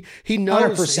that. He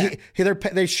knows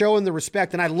they're showing the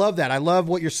respect, and I love that. I love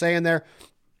what you're saying there.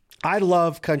 I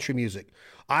love country music.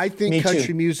 I think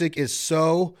country music is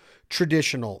so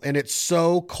traditional and it's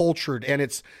so cultured, and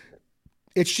it's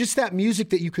just that music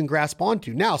that you can grasp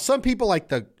onto. Now, some people like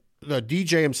the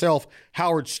DJ himself,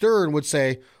 Howard Stern, would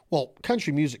say, well,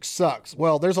 country music sucks.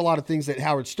 Well, there's a lot of things that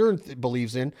Howard Stern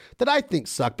believes in that I think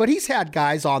suck. But he's had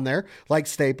guys on there like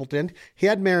Stapleton. He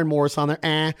had Maren Morris on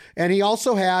there. And he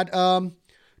also had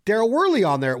Darryl Worley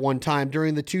on there at one time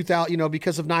during the 2000,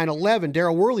 because of 9/11.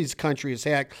 Darryl Worley's country as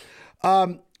heck.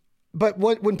 But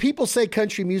when people say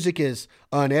country music is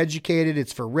uneducated,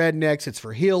 it's for rednecks, it's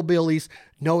for hillbillies,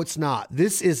 no, it's not.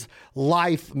 This is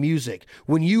life music.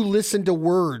 When you listen to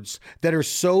words that are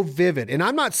so vivid, and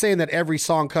I'm not saying that every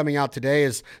song coming out today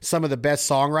is some of the best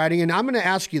songwriting, and I'm going to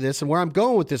ask you this, and where I'm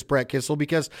going with this, Brett Kissel,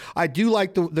 because I do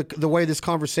like the way this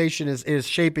conversation is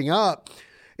shaping up,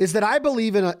 is that I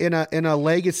believe in a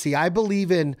legacy. I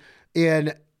believe in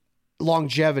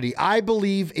longevity. I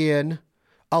believe in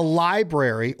a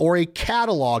library or a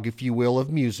catalog, if you will,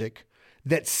 of music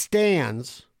that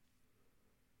stands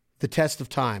the test of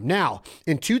time. Now,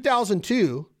 in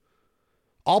 2002,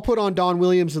 I'll put on Don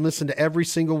Williams and listen to every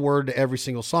single word to every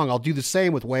single song. I'll do the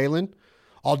same with Waylon.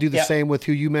 I'll do the same with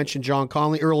who you mentioned, John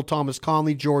Conley, Earl Thomas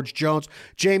Conley, George Jones.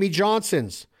 Jamie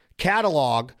Johnson's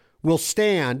catalog will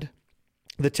stand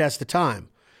the test of time.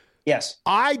 Yes.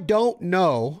 I don't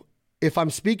know if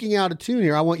I'm speaking out of tune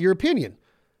here. I want your opinion.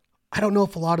 I don't know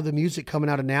if a lot of the music coming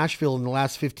out of Nashville in the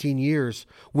last 15 years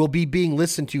will be being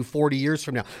listened to 40 years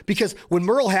from now. Because when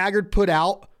Merle Haggard put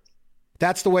out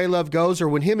That's the Way Love Goes, or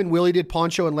when him and Willie did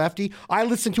Poncho and Lefty, I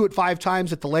listened to it 5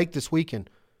 times at the lake this weekend.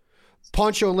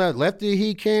 Poncho and Lefty,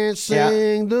 he can't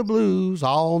sing the blues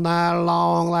all night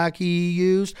long like he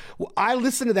used. Well, I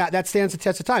listened to that. That stands the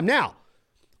test of time. Now,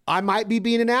 I might be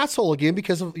being an asshole again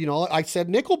because of, I said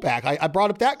Nickelback. I brought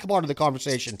up that part of the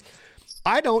conversation.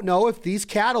 I don't know if these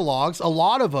catalogs, a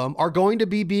lot of them, are going to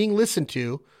be being listened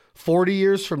to 40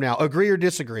 years from now. Agree or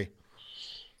disagree?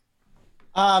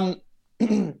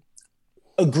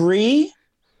 Agree,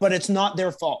 but it's not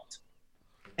their fault.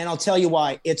 And I'll tell you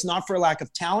why. It's not for a lack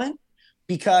of talent,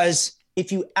 because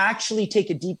if you actually take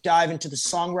a deep dive into the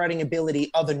songwriting ability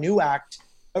of a new act,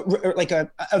 like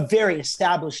a very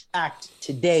established act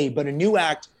today, but a new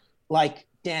act like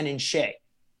Dan and Shay.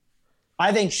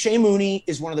 I think Shay Mooney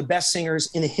is one of the best singers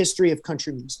in the history of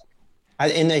country music.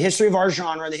 In the history of our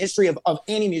genre, in the history of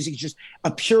any music, just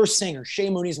a pure singer. Shay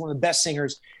Mooney is one of the best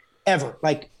singers ever,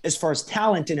 like as far as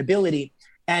talent and ability.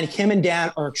 And him and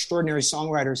Dan are extraordinary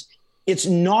songwriters. It's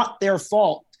not their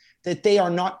fault that they are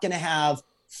not going to have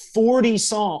 40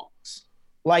 songs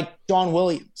like Don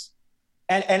Williams.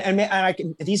 And I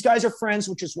can, these guys are friends,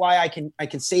 which is why I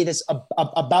can say this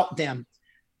about them.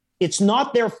 It's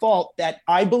not their fault that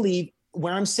I believe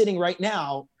where I'm sitting right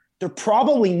now, they're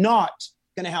probably not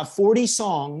going to have 40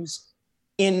 songs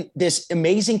in this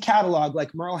amazing catalog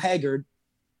like Merle Haggard.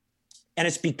 And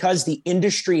it's because the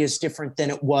industry is different than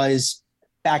it was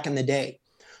back in the day.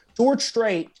 George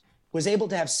Strait was able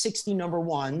to have 60 number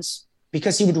ones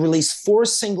because he would release 4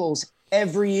 singles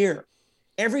every year.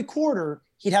 Every quarter,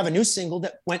 he'd have a new single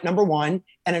that went number 1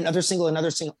 and another single.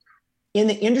 In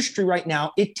the industry right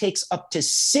now, it takes up to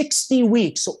 60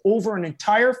 weeks, so over an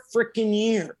entire freaking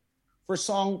year, for a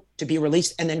song to be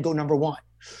released and then go number 1.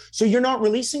 So you're not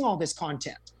releasing all this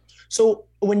content. So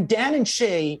when Dan and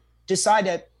Shay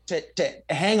decided to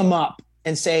hang them up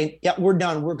and say, yeah, we're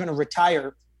done, we're going to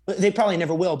retire, they probably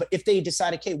never will, but if they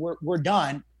decide, okay, we're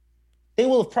done, they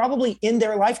will have probably in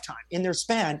their lifetime, in their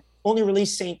span, only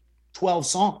released, say, 12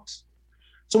 songs.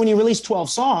 So when you release 12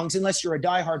 songs, unless you're a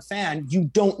diehard fan, you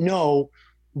don't know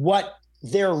what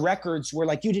their records were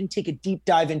like. You didn't take a deep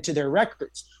dive into their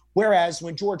records. Whereas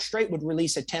when George Strait would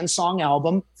release a 10-song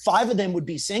album, 5 of them would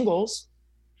be singles.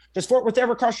 Does Fort Worth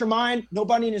ever cross your mind?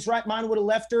 Nobody in his right mind would have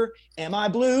left her. Am I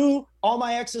blue? All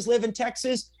my exes live in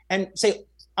Texas. And say,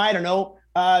 I don't know,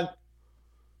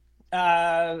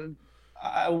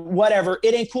 whatever.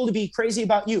 It ain't cool to be crazy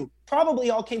about you. Probably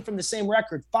all came from the same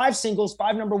record. 5 singles,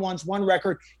 5 number ones, 1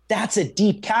 record. That's a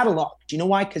deep catalog. Do you know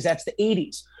why? Because that's the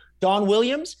 80s. Don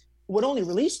Williams would only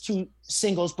release 2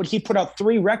 singles, but he put out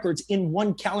 3 records in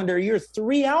 1 calendar year,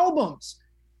 3 albums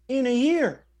in a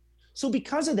year. So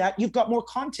because of that, you've got more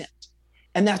content.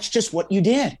 And that's just what you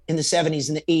did in the 70s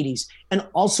and the 80s. And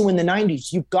also in the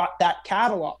 90s, you've got that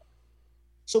catalog.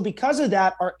 So because of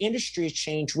that, our industry has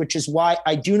changed, which is why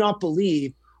I do not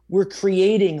believe we're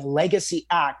creating legacy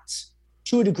acts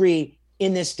to a degree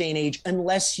in this day and age,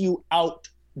 unless you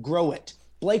outgrow it.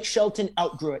 Blake Shelton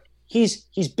outgrew it. He's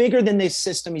bigger than this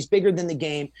system. He's bigger than the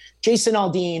game. Jason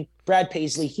Aldean, Brad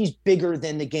Paisley, he's bigger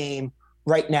than the game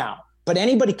right now. But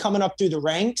anybody coming up through the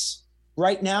ranks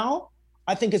right now,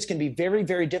 I think it's going to be very,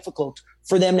 very difficult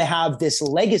for them to have this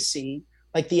legacy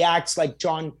like the acts like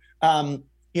John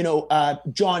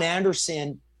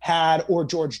Anderson had or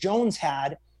George Jones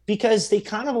had, because they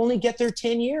kind of only get their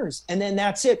 10 years and then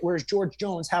that's it. Whereas George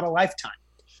Jones had a lifetime.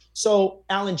 So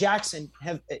Alan Jackson,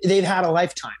 they've had a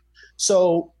lifetime.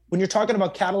 So when you're talking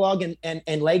about catalog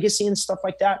and legacy and stuff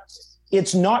like that,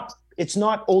 it's not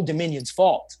Old Dominion's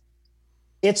fault.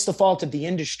 It's the fault of the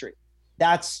industry.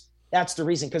 That's the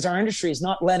reason, because our industry is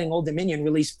not letting Old Dominion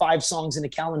release 5 songs in a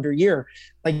calendar year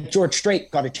like George Strait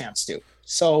got a chance to.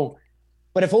 So,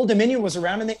 but if Old Dominion was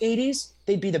around in the 80s,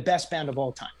 they'd be the best band of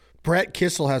all time. Brett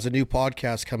Kissel has a new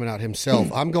podcast coming out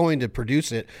himself. I'm going to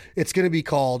produce it. It's going to be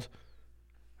called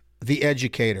The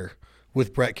Educator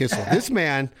with Brett Kissel. This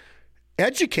man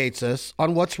educates us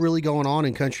on what's really going on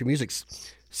in country music.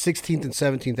 16th and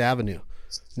 17th Avenue,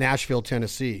 Nashville,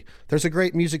 Tennessee. There's a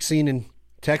great music scene in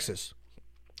Texas.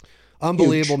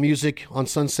 Unbelievable music on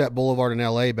Sunset Boulevard in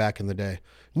LA back in the day.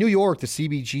 New York, the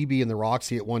CBGB and the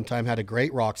Roxy at one time had a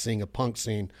great rock scene, a punk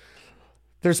scene.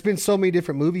 There's been so many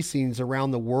different movie scenes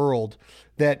around the world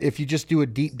that if you just do a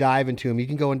deep dive into them, you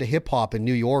can go into hip hop in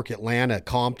New York, Atlanta,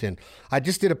 Compton. I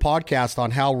just did a podcast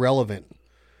on how relevant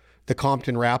the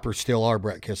Compton rappers still are,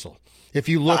 Brett Kissel. If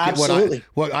you look at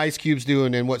what Ice Cube's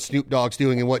doing and what Snoop Dogg's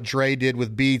doing and what Dre did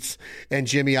with Beats and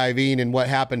Jimmy Iovine and what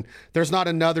happened, there's not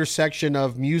another section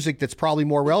of music that's probably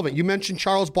more relevant. You mentioned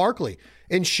Charles Barkley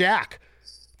and Shaq.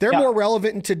 They're more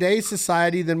relevant in today's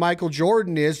society than Michael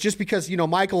Jordan is, just because,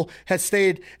 Michael has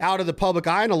stayed out of the public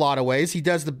eye in a lot of ways. He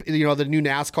does the new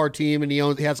NASCAR team and he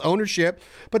has ownership,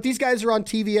 but these guys are on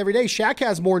TV every day. Shaq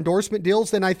has more endorsement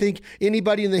deals than I think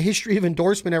anybody in the history of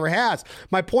endorsement ever has.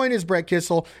 My point is, Brett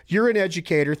Kissel, you're an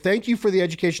educator. Thank you for the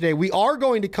education today. We are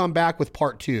going to come back with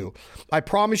part 2. I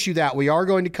promise you that we are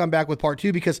going to come back with part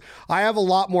 2 because I have a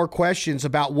lot more questions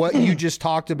about what you just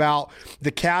talked about, the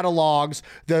catalogs,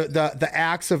 the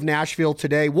acts of Nashville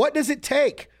today. What does it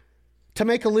take to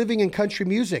make a living in country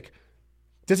music?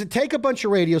 Does it take a bunch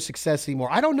of radio success anymore?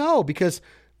 I don't know, because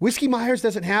Whiskey Myers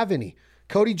doesn't have any.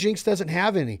 Cody Jinks doesn't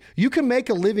have any. You can make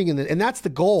a living and that's the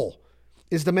goal,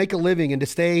 is to make a living and to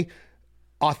stay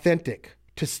authentic,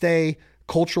 to stay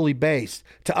culturally based,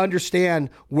 to understand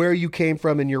where you came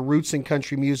from and your roots in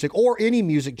country music or any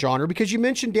music genre. Because you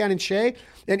mentioned Dan and Shay,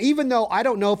 and even though I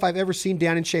don't know if I've ever seen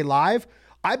Dan and Shay live,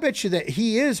 I bet you that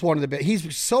he is one of the best.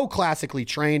 He's so classically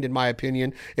trained, in my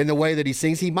opinion, in the way that he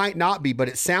sings. He might not be, but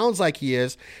it sounds like he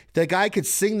is. The guy could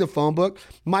sing the phone book.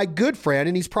 My good friend,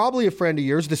 and he's probably a friend of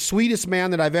yours, the sweetest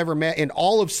man that I've ever met in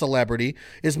all of celebrity,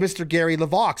 is Mr. Gary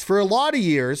LeVox. For a lot of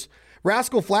years,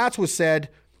 Rascal Flatts was said,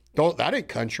 "Oh, that ain't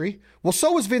country." Well,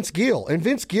 so is Vince Gill. And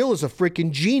Vince Gill is a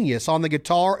freaking genius on the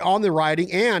guitar, on the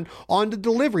writing, and on the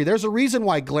delivery. There's a reason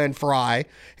why Glenn Frey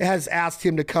has asked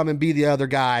him to come and be the other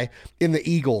guy in the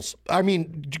Eagles. I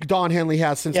mean, Don Henley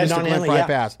has since Mr. Glenn Frey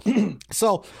passed.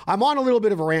 So I'm on a little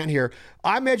bit of a rant here.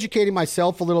 I'm educating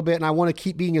myself a little bit, and I want to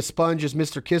keep being a sponge as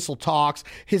Mr. Kissel talks.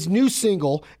 His new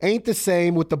single, Ain't the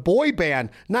Same, with the boy band,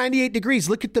 98 Degrees.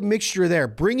 Look at the mixture there.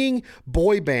 Bringing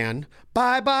boy band,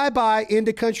 bye, bye, bye,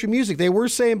 into country music. They were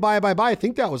saying bye, bye, bye. I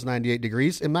think that was 98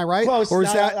 Degrees. Am I right? Close. Or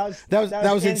is that was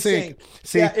NSYNC?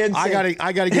 See, yeah,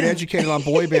 I gotta get educated on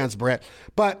boy bands, Brett.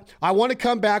 But I want to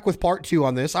come back with part 2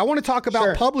 on this. I want to talk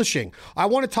about publishing. I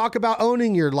want to talk about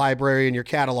owning your library and your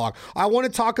catalog. I want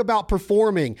to talk about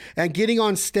performing and getting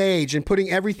on stage and putting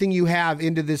everything you have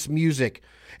into this music.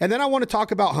 And then I want to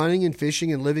talk about hunting and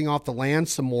fishing and living off the land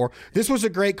some more. This was a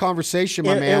great conversation,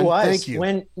 my man. It was. Thank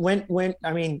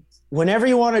you. Whenever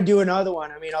you want to do another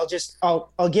one, I mean,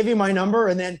 I'll give you my number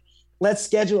and then let's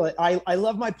schedule it. I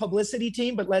love my publicity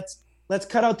team, but let's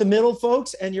cut out the middle,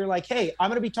 folks. And you're like, hey, I'm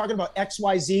going to be talking about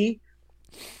XYZ,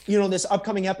 this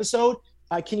upcoming episode.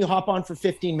 Can you hop on for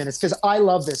 15 minutes? Because I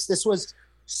love this. This was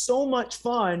so much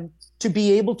fun to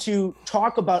be able to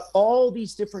talk about all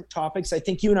these different topics. I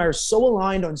think you and I are so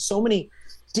aligned on so many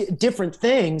different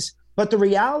things. But the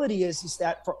reality is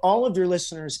that for all of your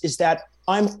listeners is that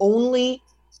I'm only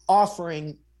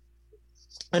offering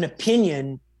an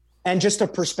opinion and just a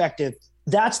perspective.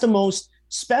 That's the most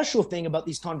special thing about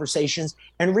these conversations,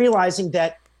 and realizing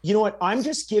that, you know what, I'm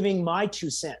just giving my 2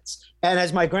 cents. And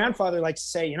as my grandfather likes to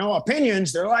say,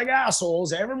 opinions, they're like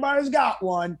assholes. Everybody's got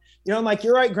one. I'm like,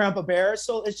 you're right, Grandpa Bear.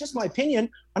 So it's just my opinion.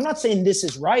 I'm not saying this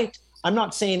is right. I'm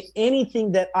not saying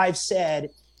anything that I've said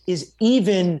is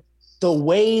even the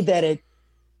way that it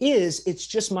is. It's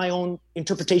just my own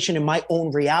interpretation and my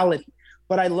own reality.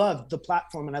 But I love the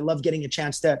platform, and I love getting a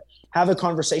chance to have a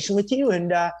conversation with you.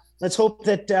 And let's hope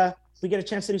that we get a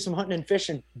chance to do some hunting and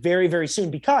fishing very, very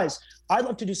soon, because I'd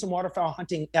love to do some waterfowl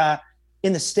hunting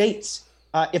in the States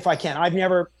if I can. I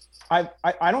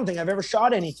don't think I've ever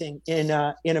shot anything in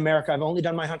America. I've only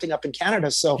done my hunting up in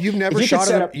Canada. So you've never shot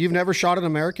an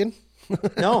American?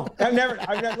 No, I've never.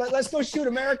 Let's go shoot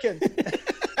American.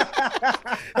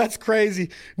 That's crazy.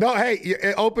 No,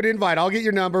 hey, open invite. I'll get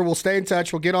your number. We'll stay in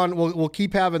touch. We'll get on. We'll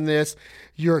keep having this.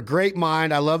 You're a great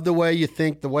mind. I love the way you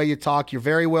think, the way you talk. You're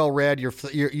very well read. You're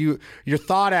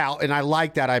thought out, and I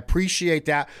like that. I appreciate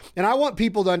that. And I want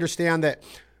people to understand that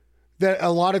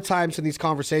a lot of times in these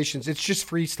conversations, it's just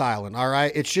freestyling, all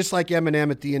right? It's just like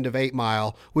Eminem at the end of 8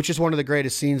 Mile, which is one of the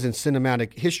greatest scenes in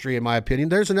cinematic history, in my opinion.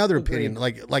 There's another opinion,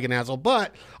 like an asshole,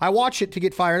 but I watch it to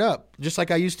get fired up, just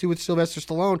like I used to with Sylvester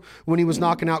Stallone when he was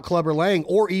knocking out Clubber Lang,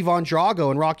 or Ivan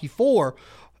Drago in Rocky IV.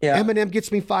 Yeah. Eminem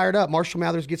gets me fired up. Marshall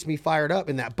Mathers gets me fired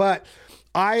up in that. But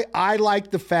I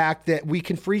like the fact that we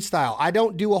can freestyle. I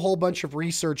don't do a whole bunch of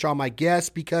research on my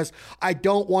guests because I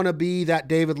don't want to be that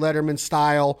David Letterman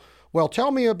style Well,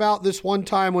 tell me about this one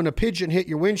time when a pigeon hit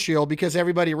your windshield, because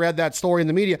everybody read that story in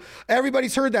the media.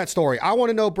 Everybody's heard that story. I want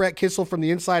to know, Brett Kissel, from the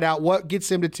inside out, what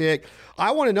gets him to tick.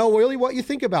 I want to know really what you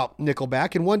think about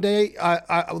Nickelback. And one day,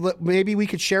 maybe we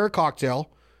could share a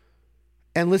cocktail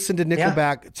and listen to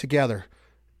Nickelback together.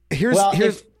 If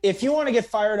you want to get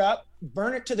fired up,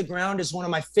 Burn It to the Ground is one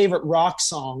of my favorite rock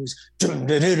songs. Yes.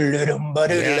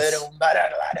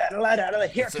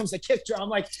 Here comes the kick drum. I'm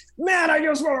like, man, I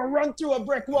just want to run through a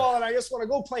brick wall and I just want to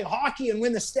go play hockey and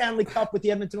win the Stanley Cup with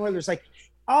the Edmonton Oilers. Like,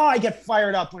 I get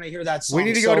fired up when I hear that song. We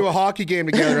need to go to a hockey game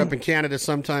together up in Canada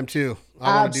sometime too.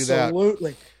 I want to do that.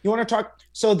 Absolutely. You want to talk?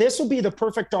 So this will be the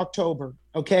perfect October,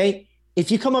 okay? If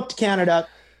you come up to Canada,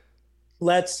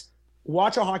 let's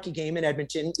watch a hockey game in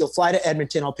Edmonton. You'll fly to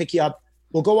Edmonton. I'll pick you up.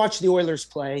 We'll go watch the Oilers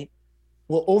play.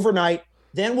 We'll overnight.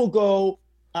 Then we'll go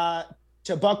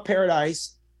to Buck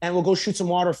Paradise and we'll go shoot some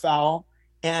waterfowl.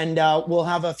 And we'll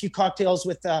have a few cocktails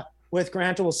with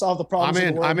Grant. And we'll solve the problems.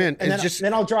 I'm in. And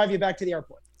then I'll drive you back to the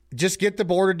airport. Just get the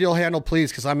border deal handled,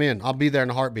 please, because I'm in. I'll be there in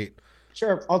a heartbeat.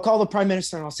 Sure. I'll call the Prime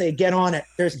Minister and I'll say, get on it.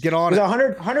 There's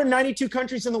 192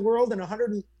 countries in the world and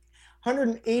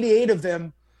 188 of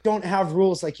them don't have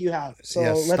rules like you have. So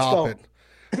let's go. It.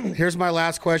 Here's my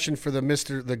last question for the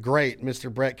great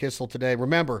Mr. Brett Kissel today.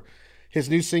 Remember, his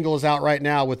new single is out right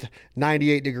now with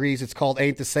 98 Degrees. It's called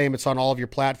Ain't the Same. It's on all of your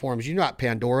platforms. You got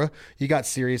Pandora. You got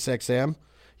SiriusXM.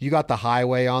 You got The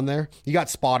Highway on there. You got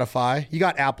Spotify. You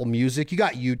got Apple Music. You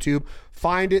got YouTube.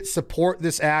 Find it. Support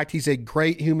this act. He's a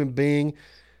great human being.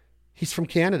 He's from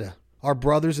Canada, our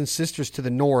brothers and sisters to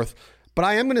the north. But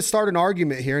I am going to start an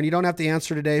argument here, and you don't have to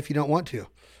answer today if you don't want to.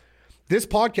 This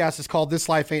podcast is called This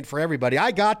Life Ain't For Everybody.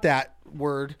 I got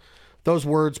those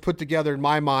words put together in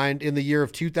my mind in the year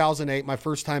of 2008, my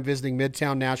first time visiting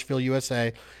Midtown Nashville,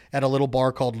 USA, at a little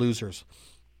bar called Losers.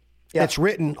 Yeah. It's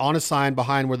written on a sign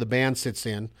behind where the band sits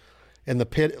in the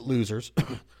pit at Losers.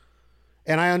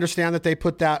 And I understand that they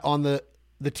put that on the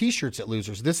T-shirts at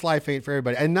Losers. This Life Ain't For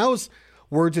Everybody. And those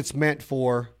words it's meant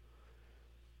for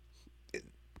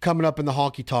coming up in the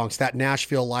honky tonks, that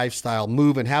Nashville lifestyle,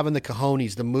 moving, having the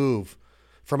cojones to move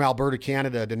from Alberta,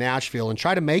 Canada to Nashville and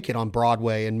try to make it on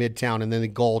Broadway and Midtown and then the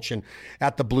Gulch and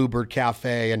at the Bluebird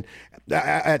Cafe and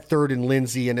at 3rd and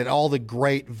Lindsay and at all the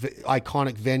great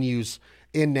iconic venues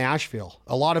in Nashville.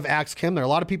 A lot of acts come there. A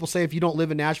lot of people say if you don't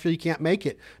live in Nashville, you can't make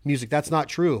it music. That's not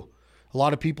true. A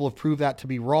lot of people have proved that to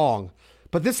be wrong.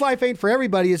 But This Life Ain't For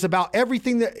Everybody is about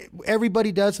everything that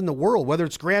everybody does in the world, whether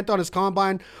it's Grant on his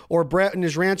combine or Brett in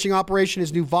his ranching operation,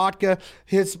 his new vodka.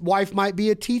 His wife might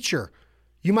be a teacher.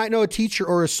 You might know a teacher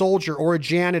or a soldier or a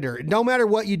janitor. No matter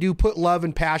what you do, put love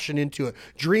and passion into it.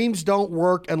 Dreams don't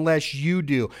work unless you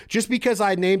do. Just because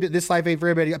I named it This Life Ain't For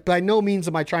Everybody, by no means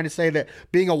am I trying to say that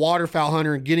being a waterfowl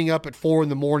hunter and getting up at 4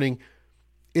 a.m.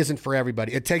 isn't for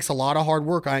everybody. It takes a lot of hard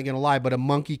work, I ain't gonna lie, but a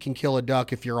monkey can kill a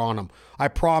duck if you're on them. I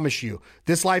promise you.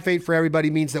 This Life Ain't For Everybody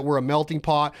means that we're a melting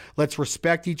pot. Let's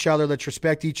respect each other. Let's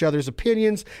respect each other's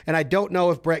opinions. And I don't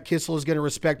know if Brett Kissel is gonna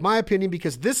respect my opinion,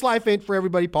 because This Life Ain't For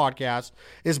Everybody podcast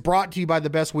is brought to you by the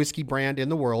best whiskey brand in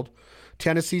the world,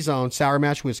 Tennessee's own Sour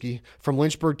Mash Whiskey from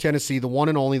Lynchburg, Tennessee, the one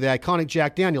and only, the iconic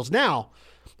Jack Daniels. Now,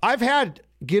 I've had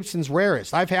Gibson's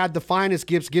rarest. I've had the finest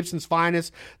Gibson's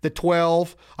finest, the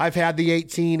 12. I've had the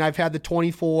 18. I've had the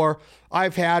 24.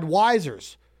 I've had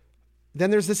Wiser's. Then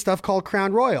there's this stuff called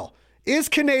Crown Royal. Is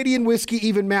Canadian whiskey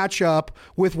even match up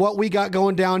with what we got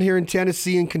going down here in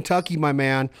Tennessee and Kentucky, my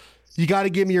man? You got to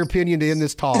give me your opinion to end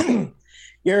this talk.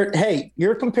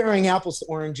 You're comparing apples to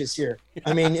oranges here.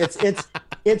 I mean,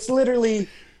 it's literally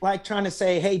like trying to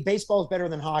say, hey, baseball is better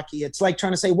than hockey. It's like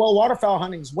trying to say, well, waterfowl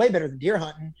hunting is way better than deer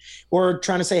hunting, or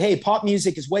trying to say, hey, pop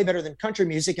music is way better than country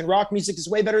music and rock music is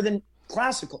way better than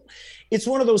classical. It's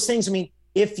one of those things. I mean,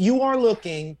 if you are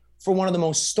looking for one of the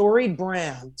most storied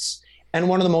brands and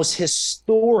one of the most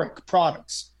historic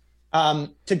products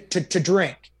to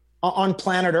drink on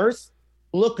planet Earth,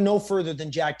 look no further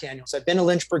than Jack Daniels. I've been to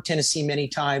Lynchburg, Tennessee many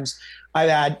times. I've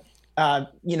had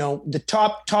the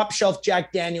top shelf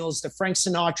Jack Daniels, the Frank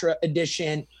Sinatra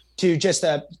edition, to just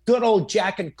a good old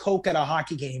Jack and Coke at a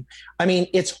hockey game. I mean,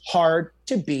 it's hard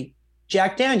to beat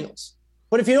Jack Daniels.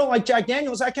 But if you don't like Jack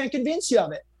Daniels, I can't convince you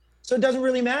of it. So it doesn't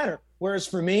really matter. Whereas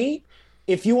for me,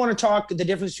 if you want to talk the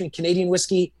difference between Canadian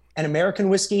whiskey and American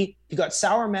whiskey, you've got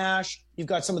Sour Mash, you've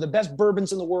got some of the best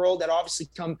bourbons in the world that obviously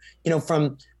come,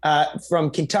 from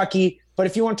Kentucky. But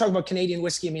if you want to talk about Canadian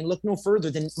whiskey, I mean, look no further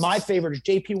than my favorite is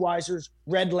J.P. Wiser's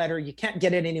Red Letter. You can't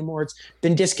get it anymore. It's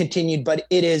been discontinued, but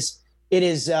it is,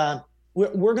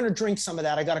 we're going to drink some of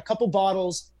that. I got a couple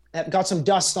bottles I've got some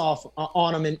dust off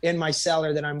on them in my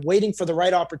cellar that I'm waiting for the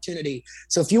right opportunity.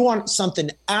 So if you want something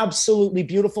absolutely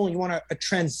beautiful and you want a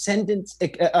transcendent,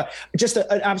 just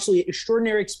an absolutely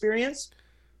extraordinary experience,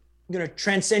 I'm going to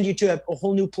transcend you to a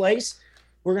whole new place.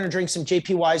 We're going to drink some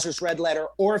JP Weiser's Red Letter.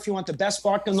 Or if you want the best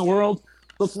vodka in the world,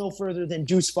 look no further than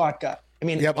Deuce Vodka. I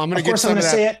mean, yep, I'm going to of course I'm going to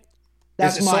say it.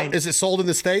 That's mine. Is it sold in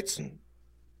the States?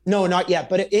 No, not yet,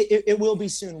 but it will be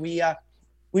soon.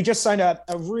 We just signed a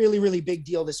really, really big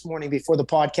deal this morning before the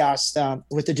podcast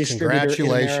with the distributor in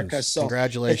America. So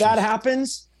congratulations. If that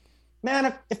happens,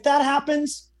 man, if that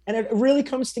happens and it really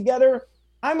comes together,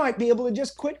 I might be able to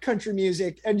just quit country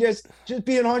music and just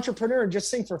be an entrepreneur and just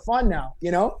sing for fun now,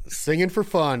 you know? Singing for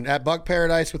fun at Buck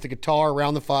Paradise with the guitar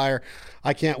around the fire.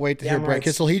 I can't wait to hear Brett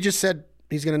Kissel. He just said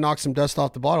he's going to knock some dust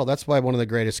off the bottle. That's why one of the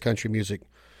greatest country music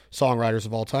songwriters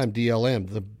of all time, DLM,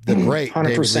 the great 100%.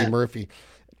 David Lee Murphy.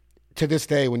 To this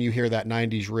day, when you hear that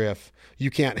 90s riff, you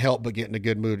can't help but get in a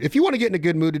good mood. If you want to get in a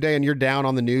good mood today and you're down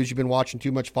on the news, you've been watching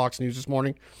too much Fox News this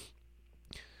morning,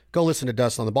 go listen to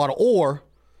Dust on the Bottle. Or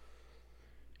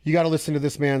you got to listen to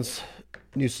this man's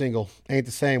new single, Ain't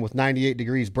the Same, with 98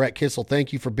 Degrees. Brett Kissel,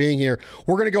 thank you for being here.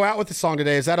 We're going to go out with the song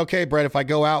today. Is that okay, Brett, if I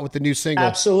go out with the new single?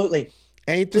 Absolutely.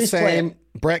 Ain't the Same,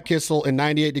 Brett Kissel and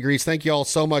 98 Degrees. Thank you all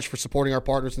so much for supporting our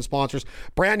partners and sponsors.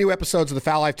 Brand new episodes of the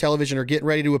Foul Life Television are getting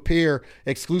ready to appear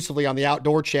exclusively on the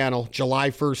Outdoor Channel, July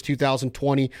 1st,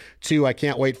 2022. I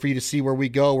can't wait for you to see where we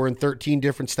go. We're in 13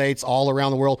 different states all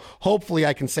around the world. Hopefully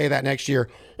I can say that next year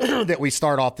that we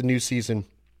start off the new season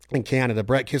in Canada.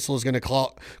 Brett Kissel is going to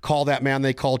call that man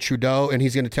they call Trudeau, and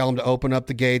he's going to tell him to open up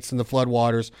the gates and the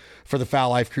floodwaters for the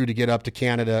Foul Life crew to get up to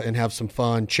Canada and have some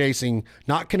fun chasing,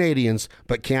 not Canadians,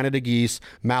 but Canada geese,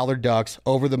 mallard ducks,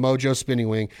 over the Mojo spinning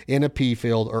wing, in a pea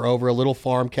field, or over a little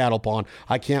farm cattle pond.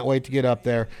 I can't wait to get up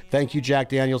there. Thank you, Jack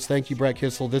Daniels. Thank you, Brett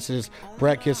Kissel. This is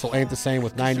Brett Kissel, Ain't the Same,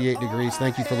 with 98 Degrees.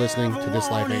 Thank you for listening to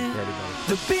This Life Ain't For Everybody.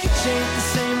 The beach ain't the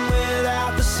same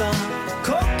without the sun.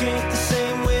 Coke ain't the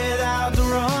same without the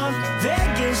rum.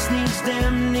 Vegas needs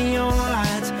them neon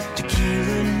lights.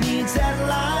 Tequila needs that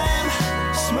lime.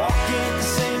 Smoke ain't the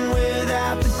same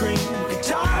without the green.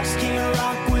 Guitars can't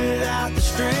rock without the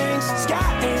strings.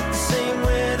 Sky ain't the same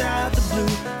without the blue.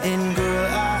 And girl,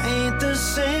 I ain't the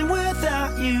same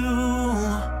without you.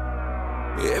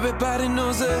 Everybody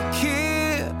knows a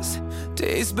kiss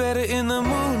tastes better in the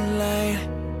moonlight.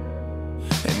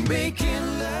 And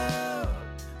making